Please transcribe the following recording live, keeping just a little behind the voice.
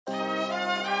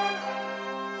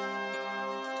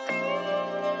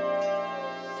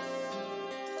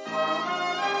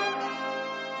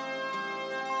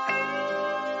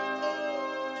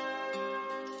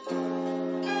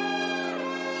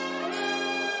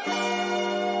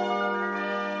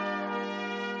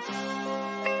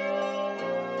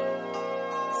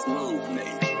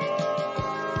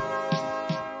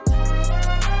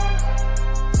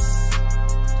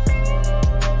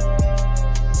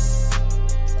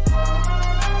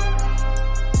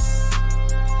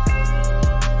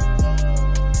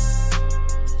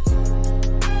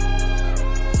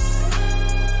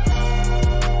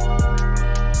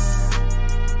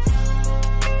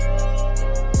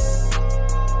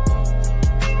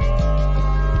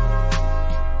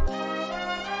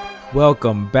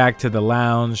Welcome back to the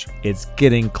lounge. It's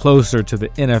getting closer to the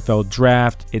NFL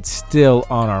draft. It's still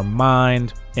on our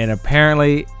mind, and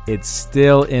apparently it's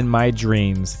still in my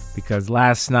dreams because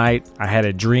last night I had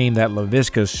a dream that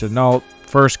Laviska Shenault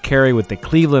first carry with the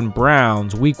Cleveland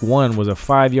Browns week 1 was a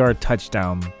 5-yard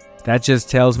touchdown. That just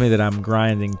tells me that I'm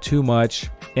grinding too much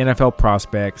NFL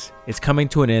prospects. It's coming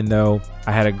to an end though.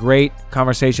 I had a great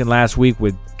conversation last week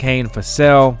with Kane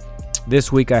Fassell. This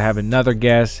week I have another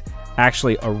guest,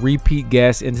 actually a repeat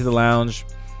guest into the lounge,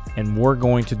 and we're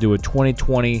going to do a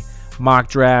 2020 mock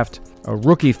draft, a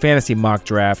rookie fantasy mock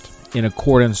draft in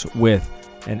accordance with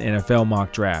an NFL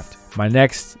mock draft. My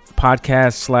next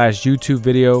podcast / YouTube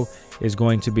video is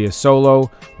going to be a solo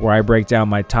where I break down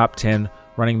my top 10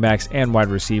 running backs and wide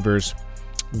receivers,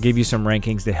 give you some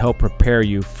rankings to help prepare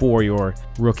you for your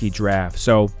rookie draft.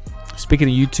 So speaking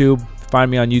of YouTube, find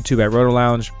me on YouTube at Roto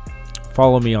Lounge.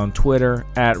 Follow me on Twitter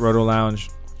at Roto Lounge.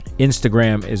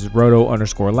 Instagram is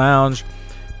Roto_Lounge.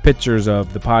 Pictures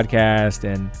of the podcast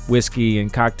and whiskey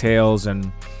and cocktails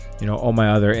and all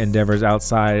my other endeavors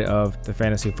outside of the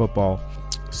fantasy football.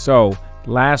 So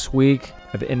last week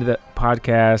at the end of the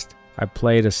podcast, I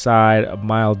played a side of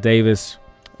Miles Davis.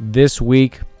 This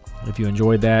week, if you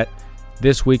enjoyed that,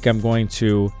 this week I'm going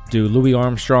to do Louis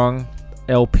Armstrong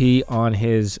LP on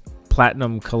his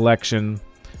platinum collection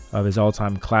of his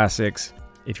all-time classics.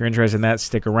 If you're interested in that,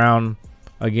 stick around.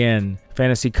 Again,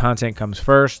 fantasy content comes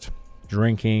first,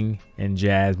 drinking and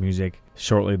jazz music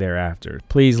shortly thereafter.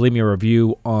 Please leave me a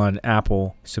review on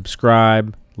Apple,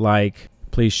 subscribe, like,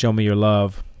 please show me your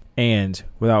love. And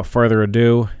without further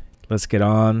ado, let's get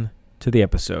on to the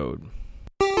episode.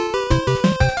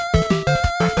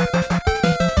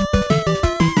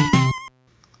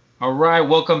 All right,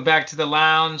 welcome back to the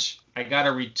lounge. I got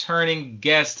a returning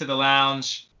guest to the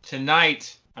lounge.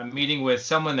 Tonight, I'm meeting with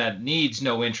someone that needs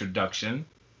no introduction.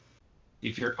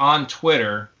 If you're on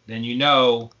Twitter, then you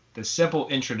know the simple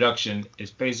introduction is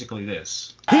basically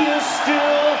this. He is still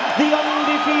the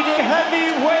undefeated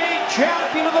heavyweight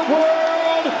champion of the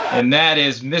world. And that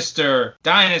is Mr.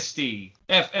 Dynasty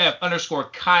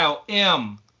FF_Kyle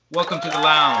M. Welcome to the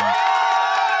lounge.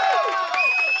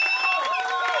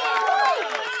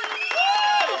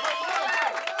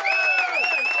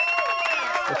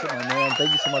 Listen, my man,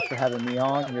 thank you so much for having me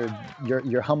on.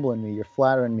 You're humbling me. You're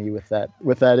flattering me with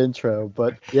that intro.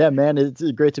 But yeah, man, it's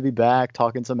great to be back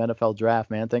talking some NFL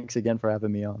draft, man. Thanks again for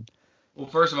having me on. Well,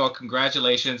 first of all,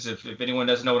 congratulations. If anyone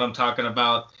doesn't know what I'm talking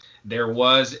about, there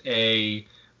was a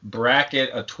bracket,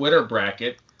 a Twitter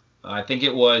bracket. I think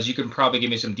it was, you can probably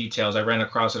give me some details. I ran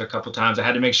across it a couple times. I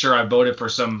had to make sure I voted for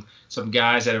some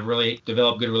guys that have really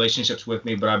developed good relationships with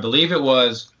me. But I believe it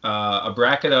was a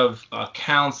bracket of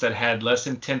accounts that had less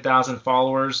than 10,000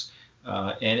 followers.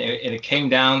 And it came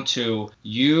down to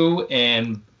you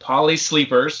and Polly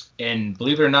Sleepers. And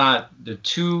believe it or not, the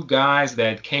two guys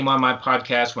that came on my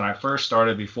podcast when I first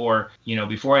started, before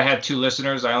I had 2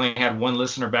 listeners, I only had 1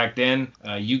 listener back then.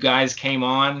 You guys came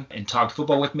on and talked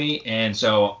football with me. And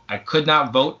so I could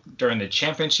not vote during the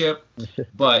championship,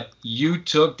 but you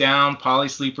took down Polly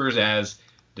Sleepers as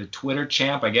the Twitter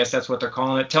champ. I guess that's what they're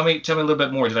calling it. Tell me a little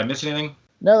bit more. Did I miss anything?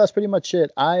 No, that's pretty much it.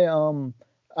 I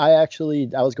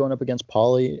was going up against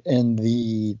Polly in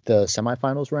the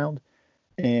semifinals round.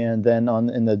 And then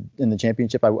in the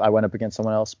championship, I went up against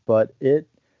someone else. But it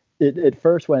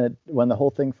first, when the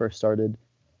whole thing first started,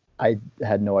 I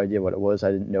had no idea what it was.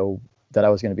 I didn't know that I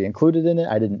was going to be included in it.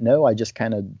 I didn't know. I just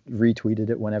kind of retweeted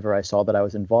it whenever I saw that I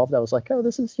was involved. I was like, oh,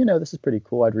 this is pretty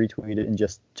cool. I'd retweet it and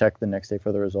just check the next day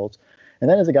for the results. And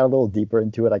then as I got a little deeper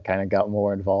into it, I kind of got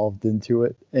more involved into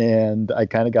it, and I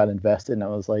kind of got invested. And I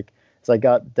was like, as I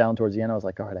got down towards the end, I was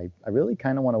like, all right, I really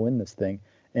kind of want to win this thing.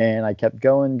 And I kept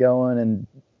going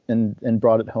and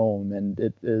brought it home, and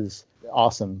it is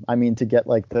awesome. I mean, to get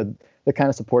like the kind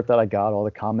of support that I got, all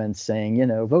the comments saying,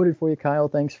 voted for you, Kyle,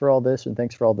 thanks for all this and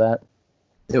thanks for all that.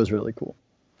 It was really cool.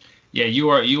 Yeah, you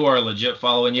are a legit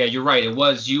follow, and yeah, you're right. It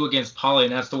was you against Polly,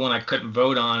 and that's the one I couldn't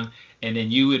vote on. And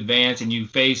then you advanced, and you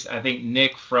faced, I think,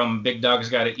 Nick from Big Dog's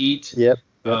Gotta Eat. Yep.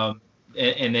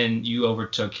 And then you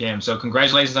overtook him. So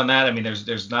congratulations on that. I mean,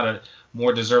 there's not a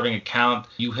more deserving account.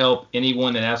 You help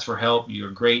anyone that asks for help. You're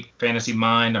a great fantasy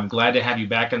mind. I'm glad to have you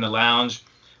back in the lounge.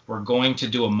 We're going to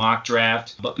do a mock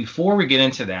draft. But before we get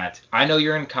into that, I know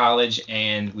you're in college,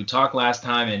 and we talked last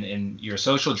time, and you're a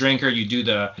social drinker. You do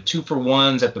the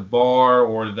 2-for-1s at the bar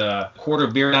or the quarter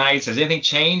beer nights. Has anything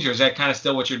changed, or is that kind of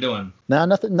still what you're doing? No,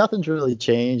 nothing's really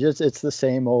changed. It's the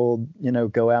same old,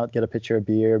 go out, get a pitcher of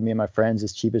beer, me and my friends,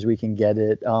 as cheap as we can get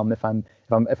it. If I'm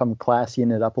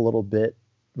classying it up a little bit,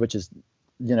 which is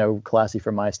classy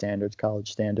for my standards,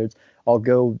 college standards. I'll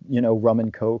go, rum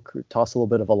and Coke, toss a little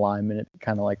bit of a lime in it,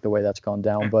 kind of like the way that's gone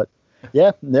down. But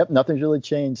yeah, nothing's really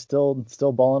changed. Still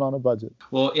balling on a budget.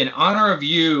 Well, in honor of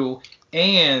you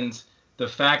and the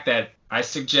fact that I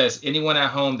suggest anyone at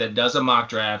home that does a mock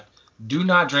draft, do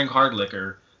not drink hard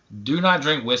liquor. Do not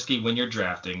drink whiskey when you're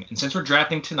drafting. And since we're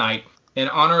drafting tonight, in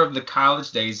honor of the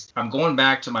college days, I'm going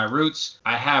back to my roots.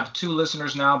 I have 2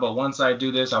 listeners now, but once I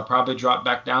do this, I'll probably drop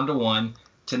back down to 1.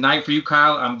 Tonight for you,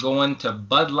 Kyle, I'm going to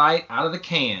Bud Light out of the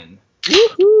can.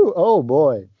 Woohoo! Oh,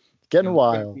 boy. Getting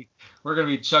wild. We're going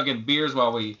to be chugging beers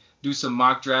while we do some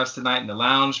mock drafts tonight in the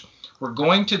lounge.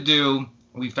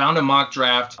 We found a mock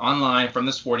draft online from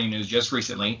the Sporting News just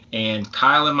recently, and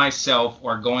Kyle and myself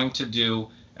are going to do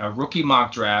a rookie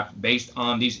mock draft based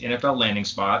on these NFL landing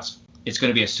spots. It's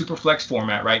going to be a super flex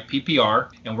format, right?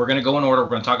 PPR. And we're going to go in order. We're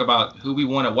going to talk about who we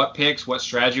want at what picks, what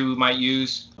strategy we might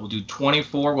use. We'll do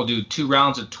 24. We'll do 2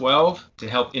 rounds of 12 to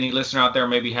help any listener out there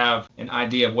maybe have an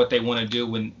idea of what they want to do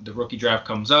when the rookie draft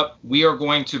comes up. We are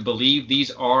going to believe these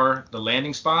are the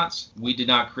landing spots. We did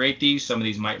not create these. Some of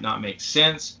these might not make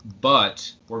sense,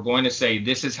 but we're going to say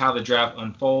this is how the draft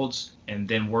unfolds, and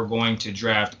then we're going to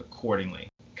draft accordingly.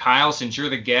 Kyle, since you're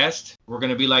the guest, we're going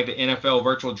to be like the NFL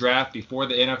virtual draft before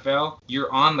the NFL.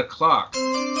 You're on the clock.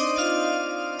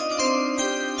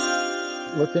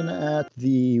 Looking at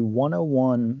the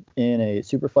 101 in a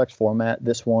Superflex format,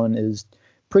 this one is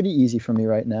pretty easy for me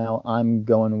right now. I'm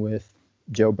going with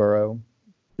Joe Burrow,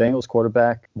 Bengals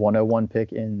quarterback, 101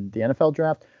 pick in the NFL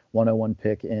draft, 101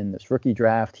 pick in this rookie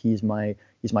draft. He's my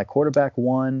quarterback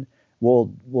 1.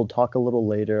 We'll talk a little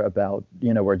later about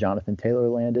where Jonathan Taylor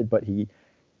landed, but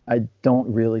I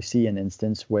don't really see an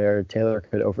instance where Taylor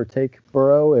could overtake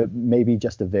Burrow. It may be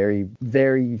just a very,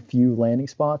 very few landing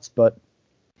spots, but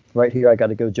right here I got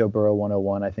to go Joe Burrow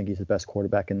 101. I think he's the best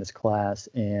quarterback in this class,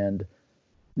 and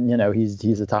he's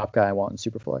the top guy I want in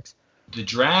Superflex. The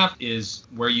draft is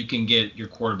where you can get your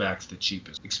quarterbacks the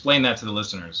cheapest. Explain that to the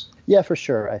listeners. Yeah, for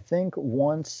sure. I think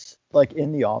once, like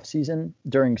in the offseason,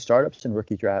 during startups and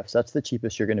rookie drafts, that's the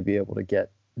cheapest you're going to be able to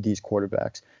get these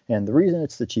quarterbacks. And the reason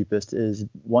it's the cheapest is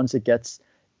once it gets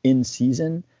in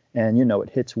season and it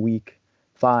hits week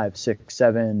 5, 6,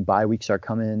 7, bye weeks are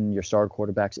coming, your star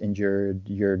quarterback's injured,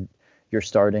 you're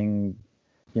starting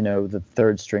the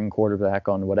 3rd string quarterback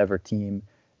on whatever team,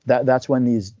 that's when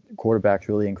these quarterbacks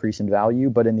really increase in value.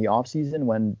 But in the offseason,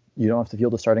 when you don't have to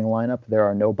field a starting lineup, there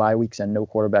are no bye weeks and no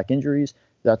quarterback injuries,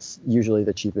 that's usually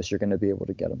the cheapest you're going to be able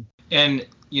to get them. And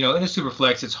in a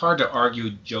Superflex, it's hard to argue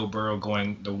Joe Burrow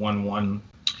going the 1-1.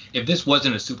 If this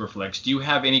wasn't a Superflex, do you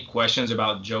have any questions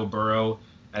about Joe Burrow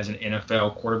as an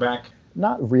NFL quarterback?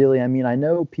 Not really. I mean, I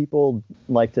know people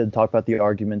like to talk about the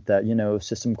argument that,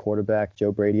 system quarterback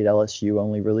Joe Brady at LSU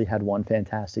only really had one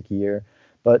fantastic year.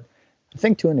 But I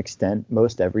think to an extent,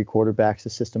 most every quarterback's a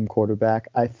system quarterback.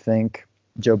 I think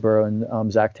Joe Burrow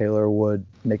and Zach Taylor would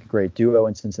make a great duo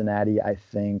in Cincinnati. I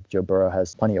think Joe Burrow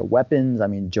has plenty of weapons. I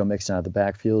mean, Joe Mixon out of the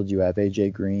backfield. You have A.J.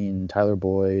 Green, Tyler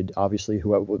Boyd, obviously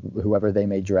whoever they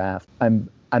may draft. I'm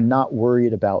not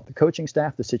worried about the coaching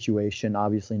staff, the situation,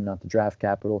 obviously not the draft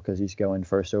capital because he's going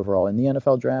 1st overall in the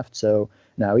NFL draft. So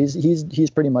no, he's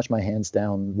pretty much my hands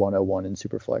down 101 in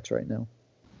Superflex right now.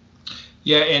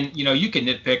 Yeah, and you can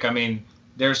nitpick. I mean,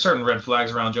 there are certain red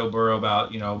flags around Joe Burrow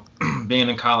about, being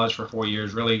in college for 4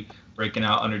 years, really breaking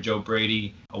out under Joe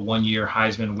Brady, a 1-year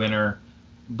Heisman winner.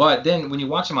 But then when you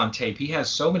watch him on tape, he has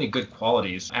so many good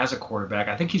qualities as a quarterback.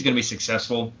 I think he's going to be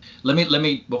successful. Let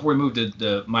me before we move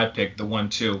to my pick, the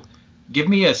 1-2, give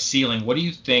me a ceiling. What do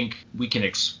you think we can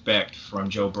expect from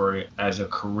Joe Burrow as a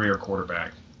career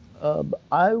quarterback?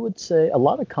 I would say a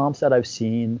lot of comps that I've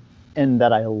seen and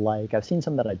that I like. I've seen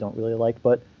some that I don't really like,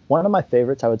 but one of my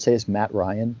favorites I would say is Matt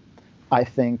Ryan. I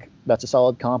think that's a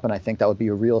solid comp, and I think that would be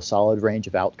a real solid range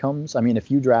of outcomes. I mean, if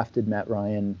you drafted Matt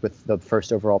Ryan with the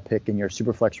 1st overall pick in your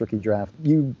Superflex rookie draft,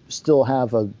 you still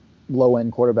have a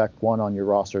low-end quarterback 1 on your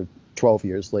roster 12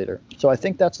 years later. So I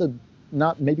think that's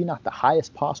maybe not the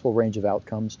highest possible range of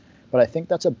outcomes, but I think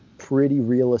that's a pretty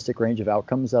realistic range of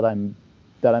outcomes that I'm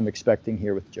expecting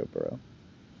here with Joe Burrow.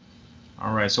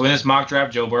 All right, so in this mock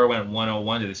draft, Joe Burrow went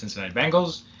 101 to the Cincinnati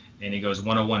Bengals, and he goes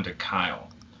 101 to Kyle.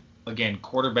 Again,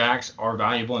 quarterbacks are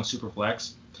valuable in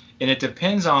Superflex, and it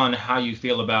depends on how you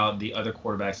feel about the other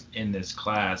quarterbacks in this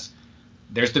class.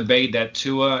 There's debate that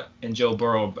Tua and Joe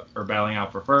Burrow are battling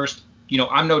out for 1st.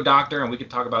 I'm no doctor, and we can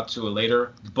talk about Tua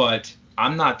later, but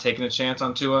I'm not taking a chance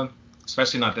on Tua,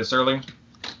 especially not this early,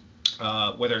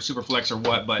 whether it's Superflex or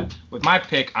what. But with my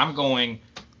pick, I'm going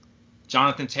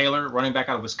Jonathan Taylor, running back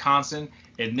out of Wisconsin.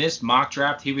 In this mock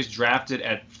draft, he was drafted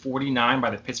at 49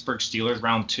 by the Pittsburgh Steelers,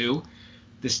 round 2.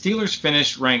 The Steelers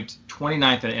finished ranked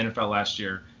 29th in the NFL last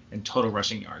year in total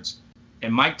rushing yards.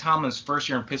 And Mike Tomlin's first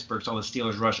year in Pittsburgh saw the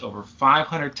Steelers rush over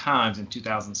 500 times in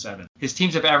 2007. His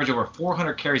teams have averaged over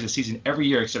 400 carries a season every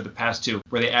year except the past two,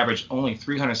 where they averaged only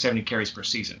 370 carries per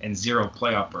season and 0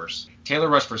 playoff bursts. Taylor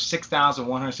rushed for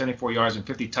 6,174 yards and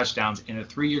 50 touchdowns in a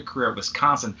 3-year career at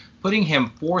Wisconsin, putting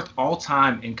him 4th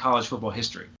all-time in college football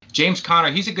history. James Conner,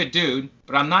 he's a good dude,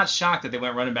 but I'm not shocked that they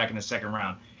went running back in the second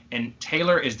round. And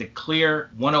Taylor is the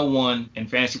clear 101 in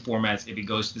fantasy formats if he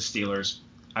goes to the Steelers.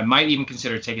 I might even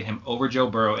consider taking him over Joe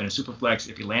Burrow in a super flex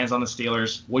if he lands on the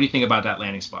Steelers. What do you think about that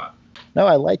landing spot? No,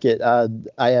 I like it.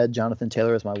 I had Jonathan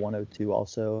Taylor as my 102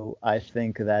 also. I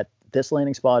think that this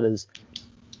landing spot is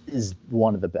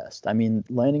one of the best. I mean,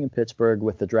 landing in Pittsburgh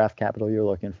with the draft capital you're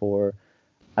looking for.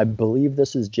 I believe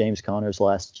this is James Conner's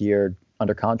last year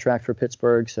under contract for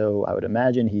Pittsburgh, so I would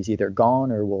imagine he's either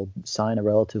gone or will sign a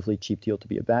relatively cheap deal to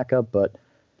be a backup, but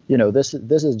you know, this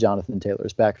is Jonathan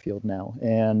Taylor's backfield now.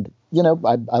 And, you know,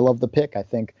 I love the pick. I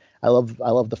think I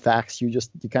love the facts you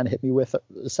kind of hit me with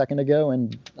a second ago,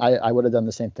 and I would have done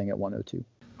the same thing at 102.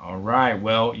 All right.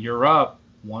 Well, you're up.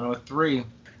 103.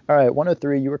 All right,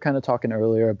 103. You were kind of talking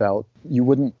earlier about you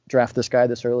wouldn't draft this guy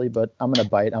this early, but I'm going to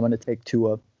bite. I'm going to take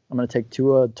Tua. I'm going to take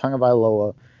Tua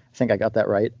Tagovailoa. I think I got that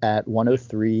right. At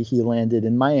 103, he landed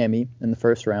in Miami in the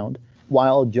first round.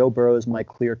 While Joe Burrow is my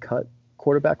clear-cut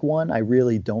quarterback one, I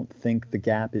really don't think the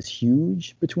gap is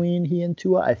huge between he and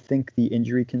Tua. I think the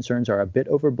injury concerns are a bit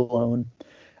overblown.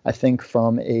 I think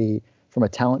from a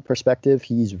talent perspective,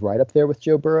 he's right up there with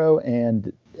Joe Burrow.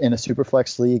 And in a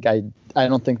superflex league, I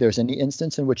don't think there's any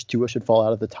instance in which Tua should fall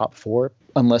out of the top 4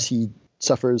 unless he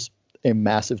suffers a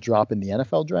massive drop in the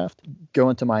NFL draft.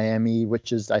 Going to Miami,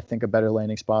 which is, I think, a better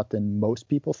landing spot than most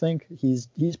people think. He's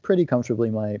pretty comfortably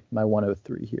my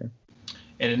 103 here.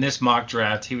 And in this mock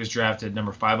draft, he was drafted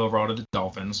number 5 overall to the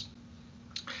Dolphins.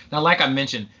 Now, like I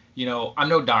mentioned, you know, I'm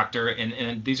no doctor,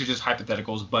 and these are just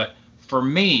hypotheticals, but for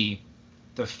me,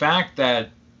 the fact that,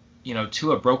 you know,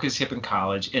 Tua broke his hip in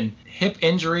college, and hip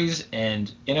injuries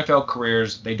and NFL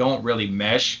careers, they don't really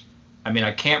mesh. I mean,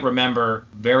 I can't remember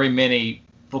very many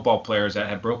football players that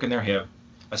have broken their hip,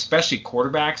 especially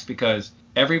quarterbacks, because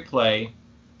every play,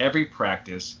 every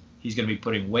practice, he's going to be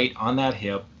putting weight on that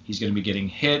hip. He's going to be getting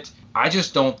hit. I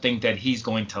just don't think that he's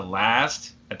going to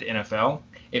last at the NFL.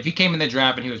 If he came in the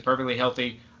draft and he was perfectly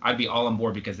healthy, I'd be all on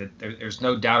board because there's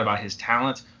no doubt about his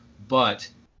talent. But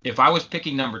if I was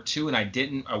picking number 2 and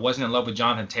I wasn't in love with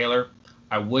Jonathan Taylor,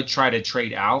 I would try to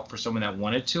trade out for someone that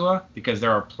wanted Tua, because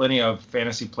there are plenty of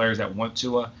fantasy players that want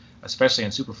Tua, especially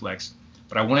in Superflex.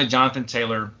 But I wanted Jonathan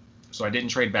Taylor, so I didn't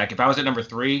trade back. If I was at number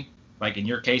 3, like in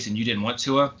your case, and you didn't want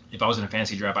Tua, if I was in a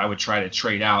fantasy draft, I would try to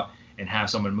trade out and have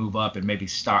someone move up and maybe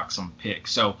stock some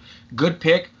picks. So good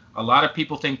pick. A lot of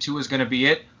people think Tua is going to be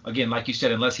it. Again, like you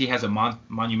said, unless he has a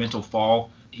monumental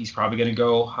fall, he's probably going to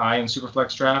go high in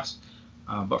Superflex drafts.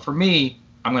 But for me,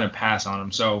 I'm going to pass on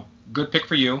him. So good pick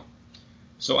for you.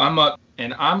 So I'm up,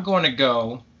 and I'm going to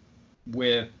go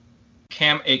with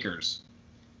Cam Akers.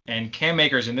 And Cam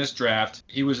Akers in this draft,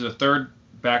 he was the 3rd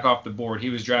back off the board. He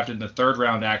was drafted in the 3rd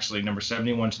round, actually, number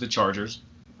 71 to the Chargers.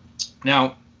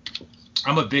 Now,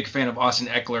 I'm a big fan of Austin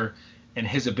Eckler and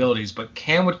his abilities, but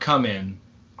Cam would come in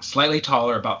slightly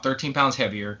taller, about 13 pounds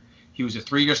heavier. He was a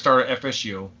 3-year starter at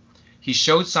FSU. He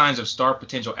showed signs of star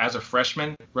potential as a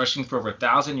freshman, rushing for over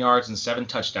 1,000 yards and 7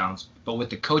 touchdowns. But with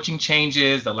the coaching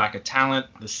changes, the lack of talent,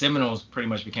 the Seminoles pretty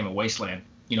much became a wasteland.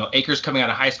 You know, Akers coming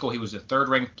out of high school, he was the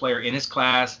 3rd-ranked player in his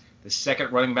class, the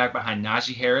 2nd running back behind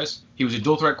Najee Harris. He was a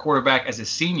dual-threat quarterback as a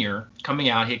senior. Coming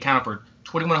out, he accounted for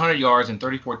 2,100 yards and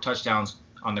 34 touchdowns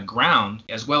on the ground,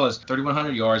 as well as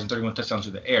 3,100 yards and 31 touchdowns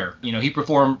through the air. You know, he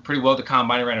performed pretty well at the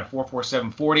combine. He ran a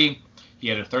 4.47 40. He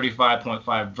had a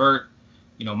 35.5 vert.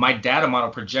 You know, my data model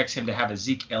projects him to have a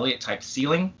Zeke Elliott type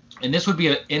ceiling. And this would be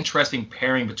an interesting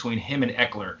pairing between him and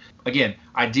Eckler. Again,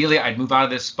 ideally, I'd move out of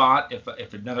this spot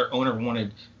if another owner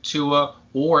wanted Tua,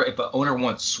 or if an owner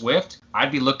wants Swift,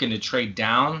 I'd be looking to trade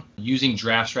down using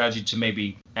draft strategy to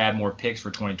maybe add more picks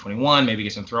for 2021, maybe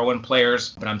get some throw-in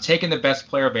players. But I'm taking the best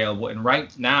player available, and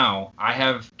right now I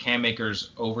have Cam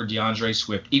Akers over DeAndre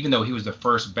Swift, even though he was the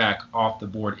first back off the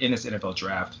board in this NFL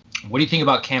draft. What do you think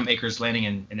about Cam Akers landing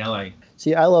in LA?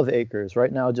 See, I love Akers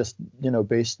right now. Just, you know,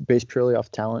 based purely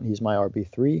off talent, he's my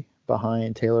RB3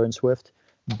 behind Taylor and Swift.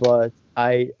 But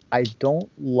I don't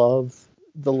love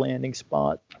the landing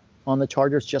spot on the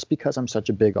Chargers just because I'm such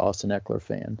a big Austin Eckler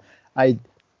fan.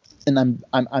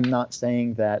 I'm not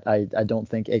saying that I don't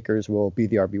think Akers will be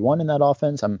the RB1 in that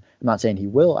offense. I'm not saying he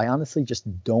will. I honestly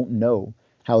just don't know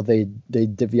how they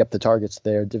divvy up the targets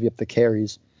there, divvy up the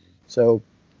carries. So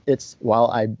it's while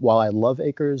I love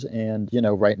Akers and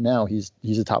right now he's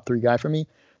a top 3 guy for me.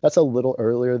 That's a little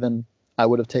earlier than I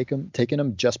would have taken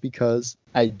him just because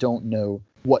I don't know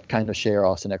what kind of share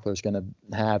Austin Eckler is going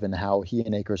to have and how he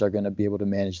and Akers are going to be able to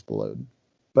manage the load.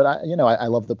 But I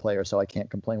love the player, so I can't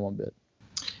complain one bit.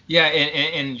 Yeah,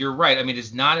 and you're right. I mean,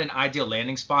 it's not an ideal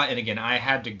landing spot. And again, I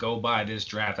had to go by this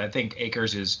draft. I think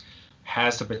Akers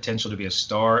has the potential to be a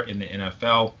star in the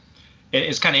NFL.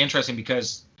 It's kind of interesting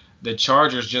because the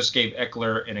Chargers just gave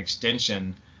Eckler an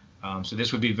extension. So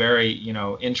this would be very,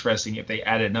 interesting if they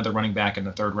added another running back in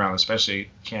the 3rd round, especially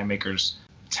Cam Akers'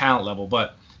 talent level.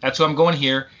 But that's who I'm going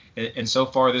here. And so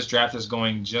far, this draft is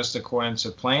going just according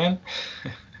to plan.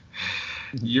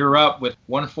 You're up with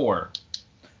 1-4.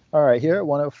 All right, here at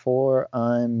 104,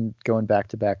 I'm going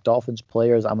back-to-back Dolphins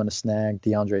players. I'm going to snag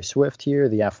DeAndre Swift here,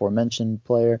 the aforementioned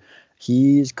player.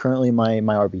 He's currently my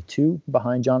RB2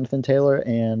 behind Jonathan Taylor,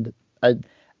 and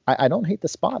I don't hate the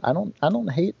spot. I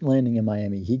don't hate landing in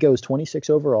Miami. He goes 26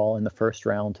 overall in the 1st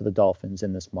round to the Dolphins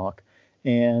in this mock,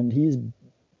 and he's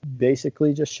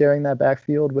basically just sharing that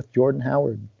backfield with Jordan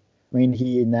Howard. I mean,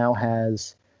 he now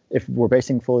has, if we're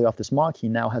basing fully off this mock, he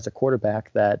now has a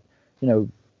quarterback that,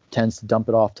 tends to dump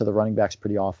it off to the running backs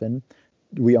pretty often.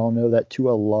 We all know that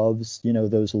Tua loves,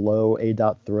 those low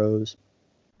A-dot throws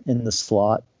in the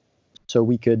slot. So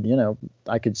we could,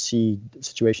 I could see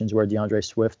situations where DeAndre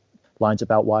Swift lines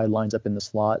up out wide, lines up in the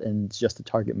slot, and it's just a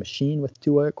target machine with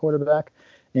Tua at quarterback.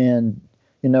 And,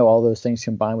 all those things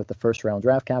combined with the 1st round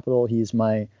draft capital, he's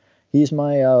my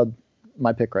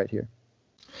pick right here.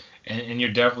 And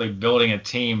you're definitely building a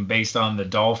team based on the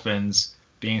Dolphins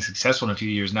being successful in a few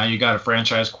years. Now you got a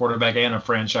franchise quarterback and a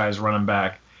franchise running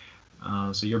back.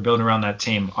 So you're building around that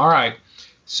team. All right.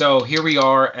 So here we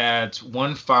are at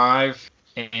 1-5,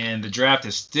 and the draft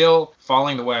is still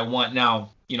falling the way I want. Now,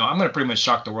 I'm going to pretty much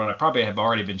shock the world. I probably have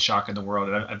already been shocking the world.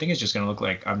 And I think it's just going to look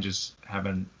like I'm just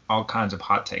having all kinds of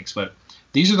hot takes. But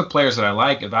these are the players that I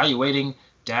like. Evaluating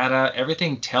data,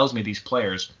 everything tells me these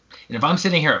players. And if I'm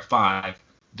sitting here at 5,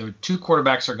 the 2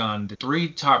 quarterbacks are gone. The 3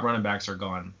 top running backs are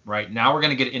gone. Right now, we're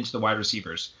going to get into the wide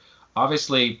receivers.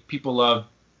 Obviously, people love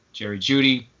Jerry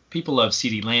Jeudy. People love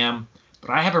CeeDee Lamb. But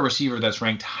I have a receiver that's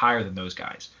ranked higher than those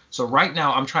guys. So right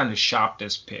now, I'm trying to shop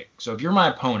this pick. So if you're my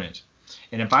opponent,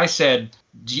 and if I said,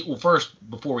 first,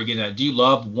 before we get into that, do you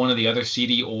love one of the other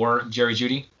CeeDee or Jerry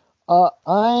Jeudy?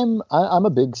 I'm a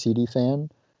big CeeDee fan,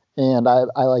 and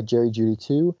I like Jerry Jeudy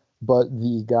too. But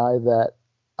the guy that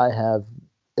I have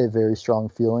a very strong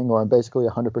feeling, or I'm basically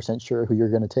 100% sure who you're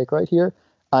going to take right here,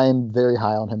 I'm very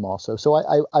high on him also. So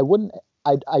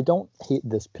I don't hate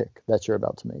this pick that you're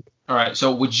about to make. All right.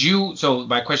 So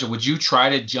my question, would you try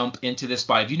to jump into this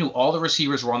spot? If you knew all the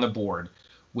receivers were on the board,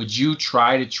 would you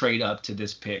try to trade up to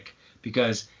this pick?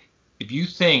 Because if you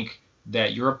think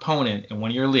that your opponent in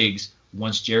one of your leagues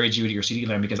wants Jerry Jeudy or CeeDee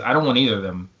Lamb, because I don't want either of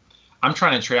them, I'm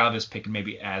trying to trade out of this pick and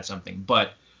maybe add something.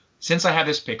 But since I have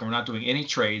this pick and we're not doing any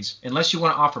trades, unless you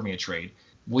want to offer me a trade,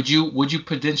 would you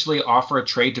potentially offer a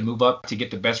trade to move up to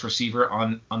get the best receiver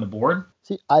on the board?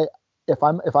 See, if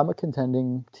I'm a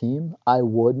contending team, I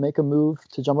would make a move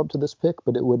to jump up to this pick,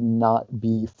 but it would not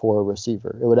be for a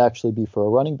receiver. It would actually be for a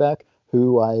running back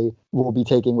who I will be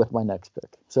taking with my next pick.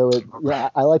 So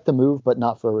I like the move, but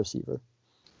not for a receiver.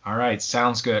 All right,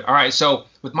 sounds good. All right, so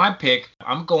with my pick,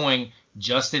 I'm going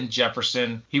Justin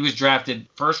Jefferson. He was drafted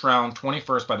 1st round,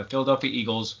 21st by the Philadelphia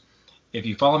Eagles. If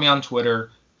you follow me on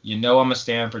Twitter, you know I'm a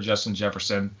stand for Justin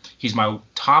Jefferson. He's my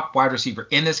top wide receiver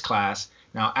in this class.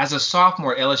 Now, as a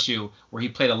sophomore at LSU, where he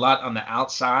played a lot on the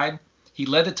outside, he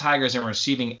led the Tigers in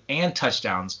receiving and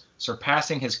touchdowns,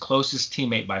 surpassing his closest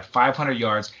teammate by 500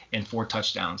 yards and 4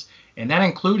 touchdowns. And that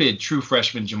included true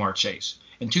freshman Jamar Chase.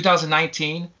 In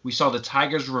 2019, we saw the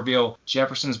Tigers reveal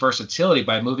Jefferson's versatility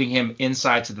by moving him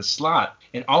inside to the slot,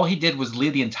 and all he did was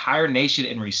lead the entire nation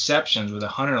in receptions with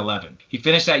 111. He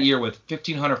finished that year with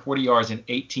 1,540 yards and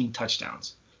 18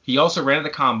 touchdowns. He also ran at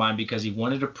the combine because he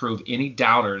wanted to prove any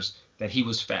doubters that he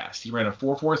was fast. He ran a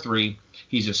 4.43.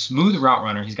 He's a smooth route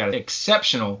runner. He's got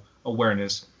exceptional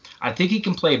awareness. I think he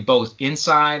can play both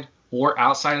inside or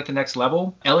outside at the next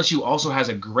level. LSU also has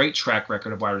a great track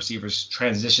record of wide receivers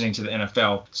transitioning to the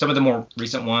NFL. Some of the more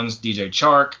recent ones, DJ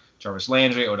Chark, Jarvis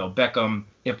Landry, Odell Beckham.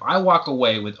 If I walk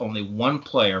away with only one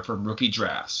player from rookie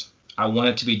drafts, I want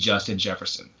it to be Justin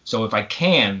Jefferson. So if I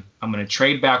can, I'm going to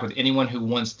trade back with anyone who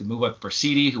wants to move up for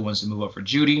CeeDee, who wants to move up for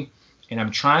Jeudy, and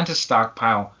I'm trying to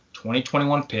stockpile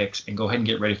 2021 picks and go ahead and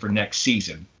get ready for next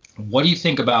season. What do you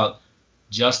think about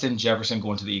Justin Jefferson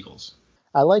going to the Eagles?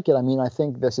 I like it. I mean, I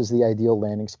think this is the ideal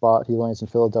landing spot. He lands in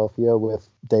Philadelphia with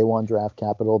day 1 draft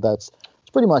capital. It's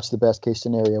pretty much the best case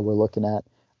scenario we're looking at.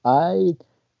 I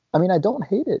I mean, I don't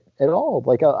hate it at all.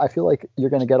 Like, I feel like you're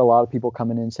going to get a lot of people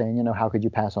coming in saying, how could you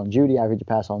pass on Judy? How could you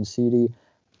pass on CeeDee?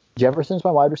 Jefferson's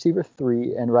my wide receiver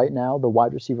 3, and right now the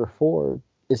wide receiver 4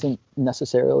 isn't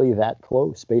necessarily that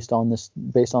close based on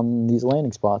these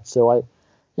landing spots. So I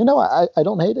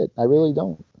don't hate it. I really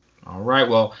don't. All right.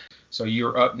 Well, so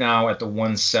you're up now at the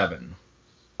 1-7.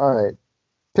 All right.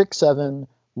 Pick 7.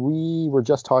 We were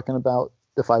just talking about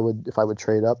if I would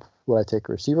trade up, would I take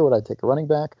a receiver? Would I take a running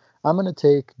back? I'm going to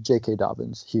take J.K.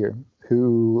 Dobbins here,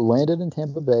 who landed in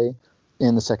Tampa Bay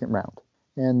in the second round.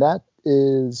 And that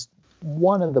is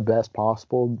one of the best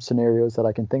possible scenarios that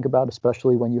I can think about,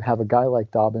 especially when you have a guy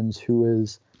like Dobbins who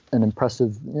is an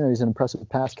impressive, he's an impressive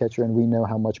pass catcher, and we know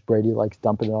how much Brady likes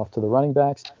dumping it off to the running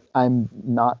backs. I'm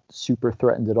not super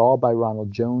threatened at all by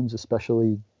Ronald Jones,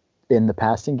 especially in the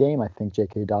passing game. I think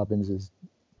J.K. Dobbins is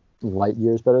light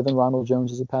years better than Ronald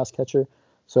Jones as a pass catcher.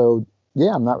 So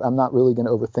yeah, I'm not really going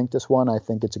to overthink this one. I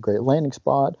think it's a great landing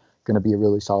spot, going to be a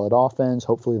really solid offense.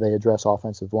 Hopefully they address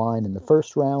offensive line in the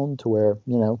first round to where,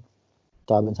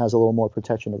 Dobbins has a little more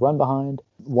protection to run behind.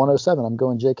 107, I'm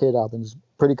going J.K. Dobbins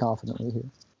pretty confidently here.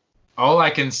 All I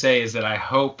can say is that I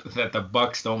hope that the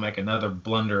Bucks don't make another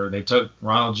blunder. They took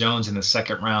Ronald Jones in the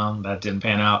second round. That didn't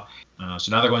pan out.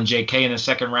 So now they're going J.K. in the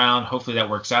second round. Hopefully that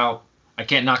works out. I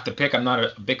can't knock the pick. I'm not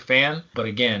a big fan. But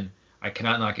again, I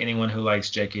cannot knock anyone who likes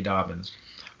J.K. Dobbins.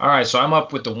 All right, so I'm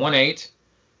up with the 1-8.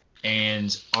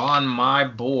 And on my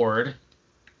board,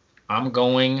 I'm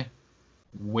going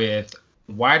with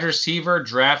wide receiver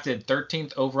drafted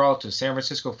 13th overall to San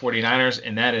Francisco 49ers,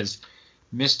 and that is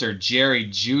Mr. Jerry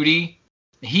Jeudy.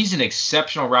 He's an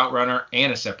exceptional route runner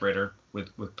and a separator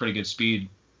with pretty good speed.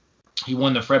 He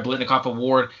won the Fred Biletnikoff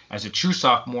Award as a true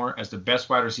sophomore as the best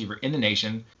wide receiver in the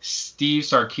nation. Steve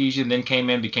Sarkisian then came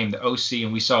in, became the OC,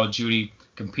 and we saw Jeudy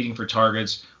competing for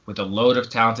targets with a load of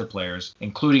talented players,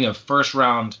 including a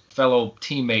first-round fellow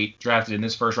teammate drafted in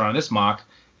this first round of this mock,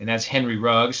 and that's Henry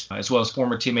Ruggs, as well as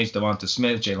former teammates Devonta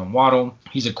Smith, Jalen Waddle.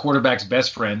 He's a quarterback's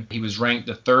best friend. He was ranked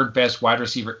the 3rd best wide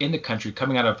receiver in the country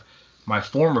coming out of my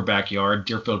former backyard,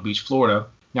 Deerfield Beach, Florida.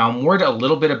 Now, I'm worried a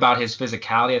little bit about his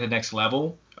physicality at the next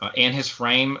level and his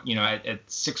frame, at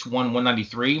 6'1",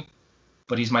 193.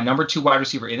 But he's my number 2 wide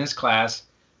receiver in his class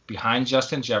behind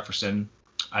Justin Jefferson.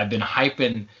 I've been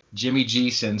hyping Jimmy G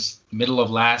since middle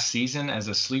of last season as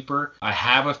a sleeper. I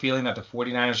have a feeling that the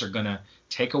 49ers are going to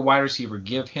take a wide receiver,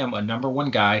 give him a number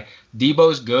 1 guy.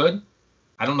 Debo's good.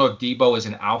 I don't know if Debo is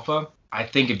an alpha. I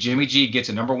think if Jimmy G gets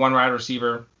a number 1 wide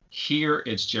receiver here,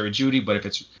 it's Jerry Jeudy. But if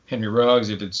it's Henry Ruggs,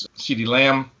 if it's CeeDee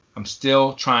Lamb, I'm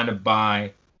still trying to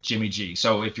buy Jimmy G.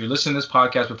 So if you're listening to this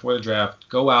podcast before the draft,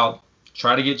 go out,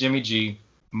 try to get Jimmy G.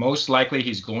 Most likely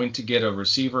he's going to get a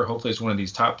receiver. Hopefully it's one of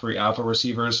these top 3 alpha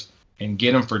receivers, and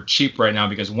get him for cheap right now,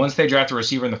 because once they draft a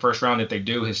receiver in the first round, if they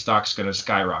do, his stock's going to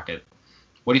skyrocket.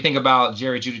 What do you think about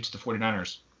Jerry Jeudy to the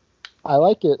 49ers? I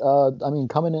like it.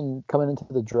 Coming into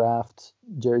the draft,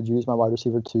 Jerry Jeudy's my wide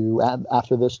receiver 2.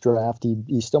 After this draft,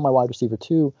 he's still my wide receiver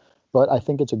 2, but I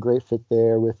think it's a great fit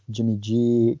there with Jimmy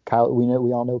G.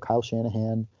 We all know Kyle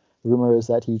Shanahan. The rumor is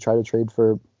that he tried to trade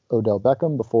for Odell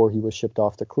Beckham before he was shipped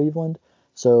off to Cleveland.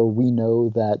 So we know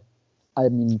that,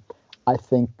 I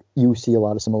think you see a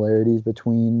lot of similarities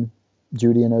between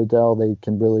Jeudy and Odell. They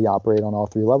can really operate on all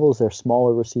 3 levels. They're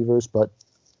smaller receivers, but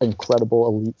incredible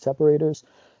elite separators.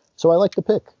 So I like the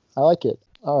pick. I like it.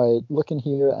 All right, looking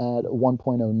here at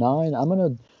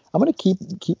 1.09, I'm gonna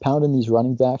keep pounding these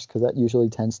running backs because that usually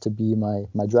tends to be my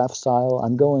draft style.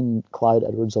 I'm going Clyde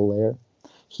Edwards-Helaire.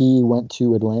 He went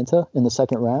to Atlanta in the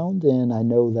second round, and I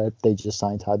know that they just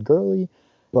signed Todd Gurley,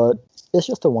 but it's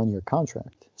just a 1-year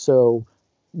contract. So,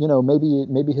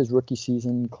 maybe his rookie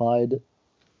season, Clyde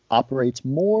operates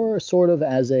more sort of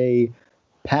as a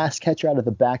pass catcher out of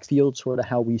the backfield, sort of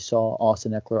how we saw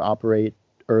Austin Eckler operate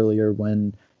earlier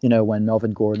when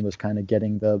Melvin Gordon was kind of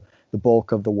getting the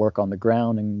bulk of the work on the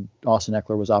ground and Austin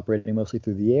Eckler was operating mostly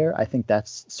through the air. I think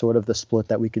that's sort of the split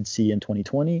that we could see in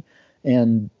 2020.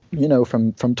 And,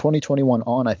 from 2021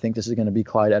 on, I think this is going to be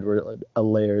Clyde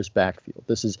Edwards-Helaire's backfield.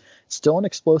 This is still an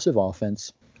explosive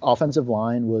offense. Offensive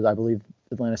line was, I believe,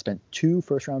 Atlanta spent 2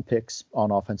 first-round picks on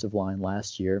offensive line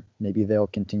last year. Maybe they'll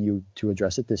continue to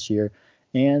address it this year.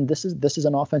 And this is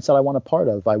an offense that I want a part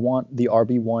of. I want the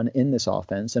RB1 in this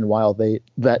offense. And while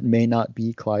that may not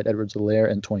be Clyde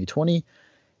Edwards-Helaire in 2020,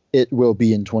 it will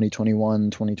be in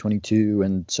 2021, 2022,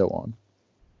 and so on.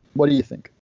 What do you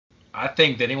think? I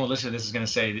think that anyone listening to this is going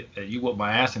to say that you whooped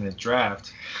my ass in this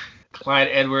draft. Clyde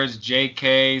Edwards,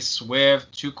 J.K.,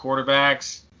 Swift, 2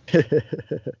 quarterbacks. I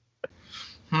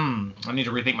need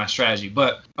to rethink my strategy.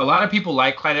 But a lot of people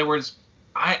like Clyde Edwards.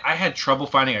 I had trouble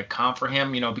finding a comp for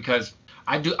him, because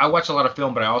I watch a lot of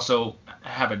film, but I also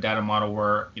have a data model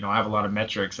where, I have a lot of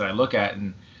metrics that I look at.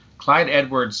 And Clyde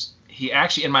Edwards, he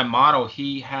actually, in my model,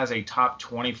 he has a top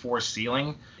 24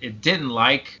 ceiling. It didn't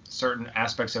like certain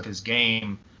aspects of his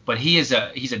game, but he's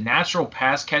a natural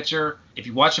pass catcher. If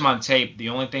you watch him on tape, the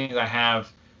only thing that I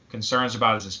have concerns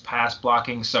about is his pass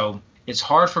blocking. So it's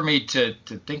hard for me to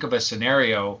think of a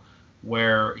scenario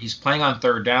where he's playing on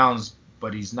third downs,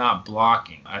 but he's not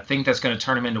blocking. I think that's going to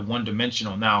turn him into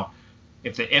one-dimensional. Now,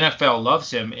 if the NFL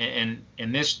loves him,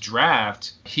 in this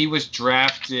draft, he was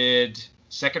drafted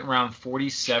second round,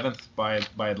 47th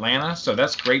by Atlanta. So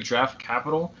that's great draft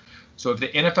capital. So if the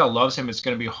NFL loves him, it's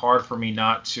going to be hard for me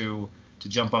not to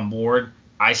jump on board.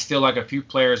 I still like a few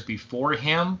players before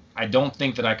him. I don't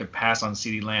think that I could pass on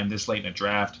CeeDee Lamb this late in the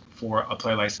draft for a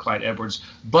player like Clyde Edwards.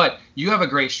 But you have a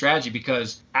great strategy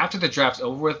because after the draft's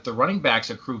over with, the running backs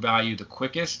accrue value the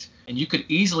quickest, and you could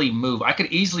easily move. I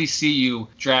could easily see you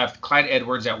draft Clyde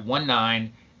Edwards at 1-9,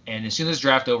 and as soon as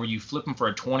draft over, you flip him for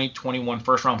a 2021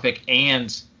 first-round pick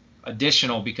and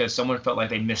additional because someone felt like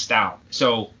they missed out.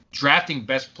 So drafting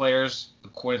best players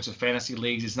according to fantasy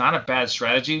leagues is not a bad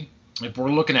strategy. If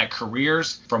we're looking at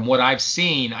careers, from what I've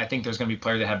seen, I think there's going to be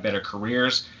players that have better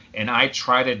careers. And I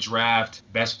try to draft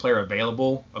best player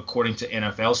available according to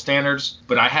NFL standards.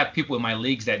 But I have people in my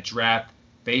leagues that draft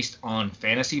based on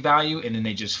fantasy value, and then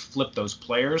they just flip those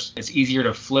players. It's easier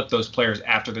to flip those players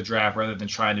after the draft rather than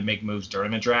trying to make moves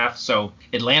during the draft. So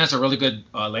Atlanta's a really good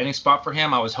landing spot for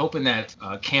him. I was hoping that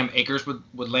Cam Akers would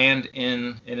land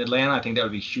in Atlanta. I think that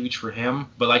would be huge for him.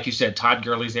 But like you said, Todd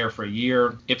Gurley's there for a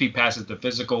year. If he passes the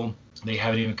physical, they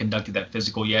haven't even conducted that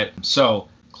physical yet. So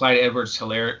Clyde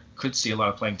Edwards-Helaire could see a lot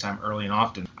of playing time early and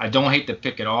often. I don't hate the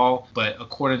pick at all, but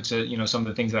according to some of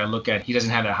the things that I look at, he doesn't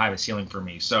have that high of a ceiling for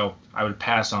me. So I would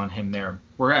pass on him there.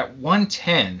 We're at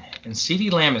 110, and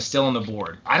CeeDee Lamb is still on the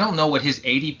board. I don't know what his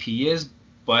ADP is,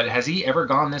 but has he ever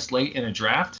gone this late in a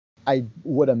draft? I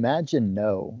would imagine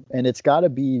no. And it's got to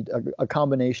be a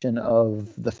combination of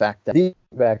the fact that the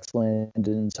backs landed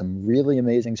in some really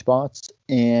amazing spots.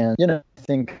 And,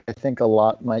 I think a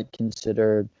lot might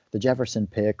consider the Jefferson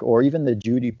pick or even the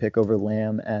Judy pick over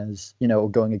Lamb as,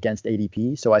 going against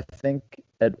ADP. So I think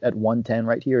at 110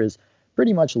 right here is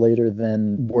pretty much later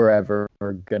than we're ever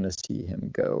going to see him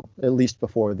go, at least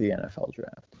before the NFL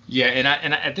draft. Yeah,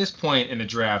 and at this point in the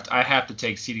draft, I have to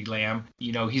take CeeDee Lamb.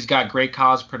 He's got great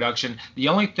college production. The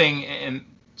only thing, and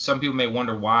some people may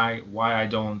wonder why I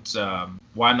don't,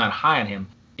 why I'm not high on him.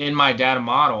 In my data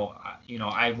model,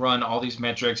 I run all these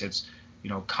metrics. It's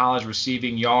college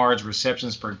receiving yards,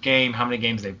 receptions per game, how many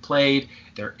games they've played,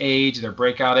 their age, their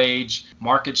breakout age,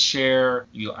 market share.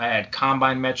 You add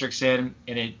combine metrics in,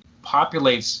 and it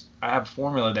populates. I have a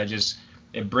formula that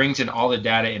it brings in all the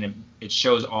data, and it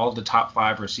shows all of the top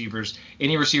 5 receivers,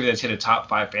 any receiver that's hit a top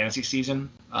 5 fantasy season.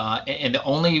 And the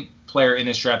only player in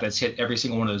this draft that's hit every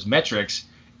single one of those metrics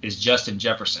is Justin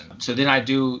Jefferson. So then I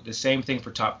do the same thing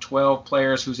for top 12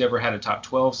 players, who's ever had a top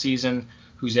 12 season,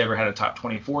 who's ever had a top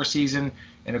 24 season.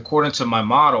 And according to my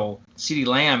model, CeeDee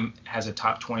Lamb has a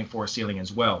top 24 ceiling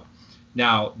as well.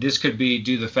 Now, this could be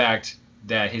due to the fact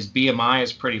that his BMI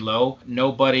is pretty low.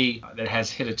 Nobody that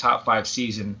has hit a top 5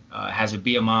 season has a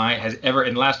BMI, has ever,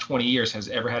 in the last 20 years, has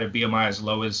ever had a BMI as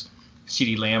low as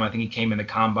CeeDee Lamb. I think he came in the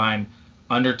combine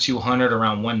under 200,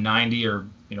 around 190 or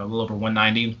a little over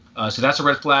 190. So that's a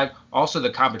red flag. Also, the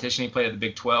competition he played at the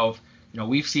Big 12.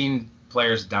 We've seen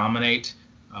players dominate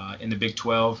in the Big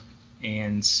 12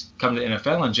 and come to the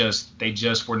NFL and they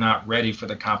just were not ready for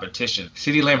the competition.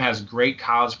 CeeDee Lamb has great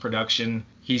college production.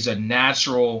 He's a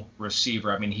natural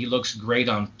receiver. I mean, he looks great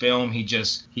on film. He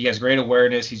has great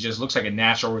awareness. He just looks like a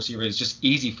natural receiver. It's just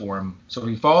easy for him. So if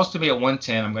he falls to me at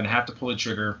 110, I'm going to have to pull the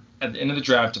trigger. At the end of the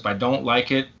draft, if I don't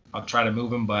like it, I'll try to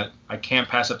move him, but I can't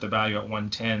pass up the value at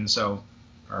 110. So,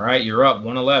 all right, you're up,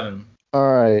 111.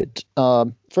 All right.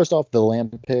 First off, the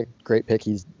Lamb pick, great pick.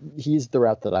 He's the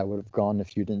route that I would have gone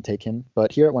if you didn't take him.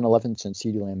 But here at 111, since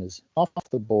CeeDee Lamb is off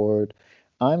the board,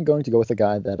 I'm going to go with a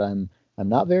guy that I'm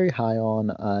not very high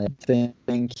on. I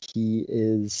think he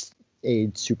is a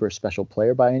super special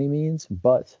player by any means.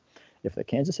 But if the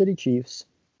Kansas City Chiefs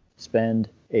spend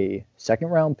a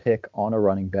second-round pick on a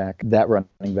running back, that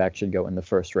running back should go in the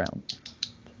first round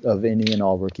of any and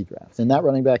all rookie drafts. And that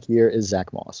running back here is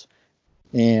Zach Moss.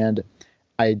 And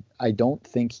I don't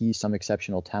think he's some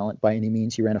exceptional talent by any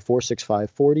means. He ran a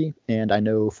 4.65 40, and I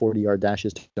know 40-yard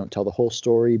dashes don't tell the whole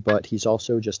story, but he's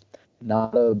also just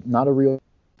not a real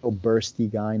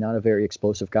bursty guy, not a very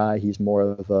explosive guy. He's more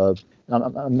of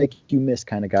a make you miss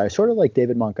kind of guy, sort of like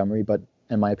David Montgomery, but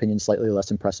in my opinion, slightly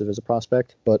less impressive as a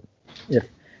prospect. But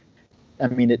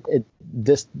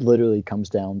this literally comes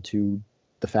down to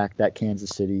the fact that Kansas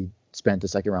City spent a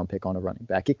second round pick on a running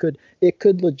back. It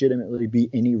could legitimately be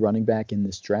any running back in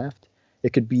this draft.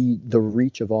 It could be the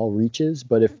reach of all reaches,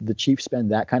 but if the Chiefs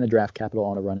spend that kind of draft capital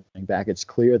on a running back, it's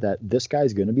clear that this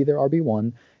guy's going to be their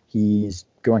RB1. He's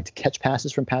going to catch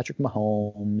passes from Patrick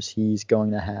Mahomes. He's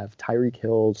going to have Tyreek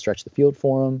Hill stretch the field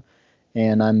for him.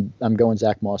 And I'm going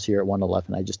Zach Moss here at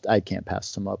 111. I can't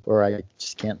pass him up, or I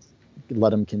just can't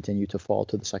let him continue to fall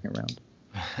to the second round.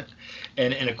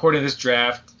 and according to this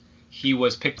draft, he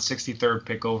was picked 63rd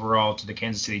pick overall to the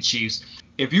Kansas City Chiefs.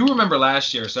 If you remember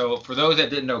last year, so for those that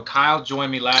didn't know, Kyle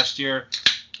joined me last year.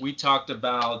 We talked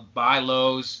about buy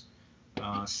lows,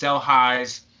 sell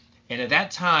highs. And at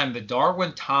that time, the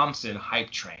Darwin Thompson hype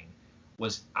train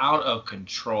was out of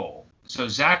control. So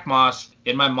Zach Moss,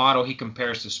 in my model, he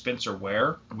compares to Spencer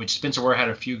Ware, which Spencer Ware had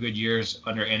a few good years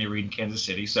under Andy Reid in Kansas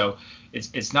City. So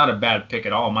it's not a bad pick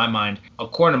at all in my mind.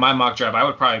 According to my mock draft, I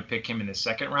would probably pick him in the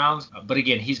second round. But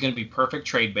again, he's going to be perfect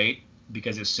trade bait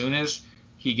because as soon as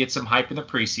he gets some hype in the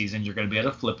preseason, you're going to be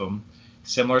able to flip him,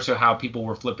 similar to how people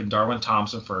were flipping Darwin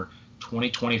Thompson for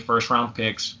 2020 first-round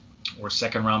picks or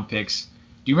second-round picks.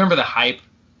 Do you remember the hype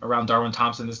around Darwin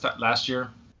Thompson last year?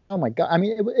 Oh my God! I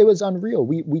mean, it was unreal.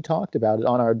 We talked about it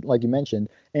on our, like you mentioned,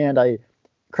 and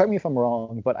correct me if I'm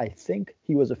wrong, but I think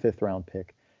he was a 5th-round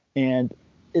pick, and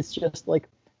it's just like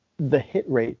the hit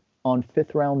rate on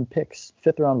 5th-round picks,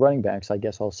 5th-round running backs, I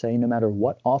guess I'll say, no matter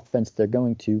what offense they're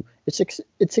going to, it's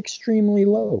extremely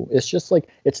low. It's just like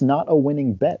it's not a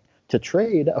winning bet to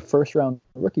trade a first-round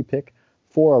rookie pick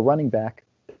for a running back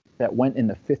that went in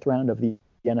the 5th round of the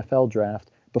NFL draft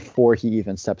before he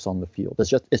even steps on the field.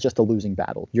 It's just a losing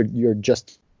battle. You're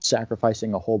just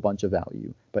sacrificing a whole bunch of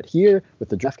value. But here, with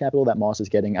the draft capital that Moss is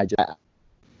getting,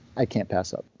 I can't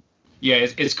pass up. Yeah,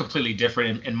 it's completely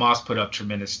different, and Moss put up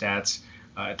tremendous stats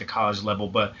at the college level.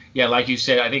 But yeah, like you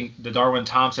said, I think the Darwin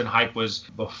Thompson hype was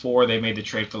before they made the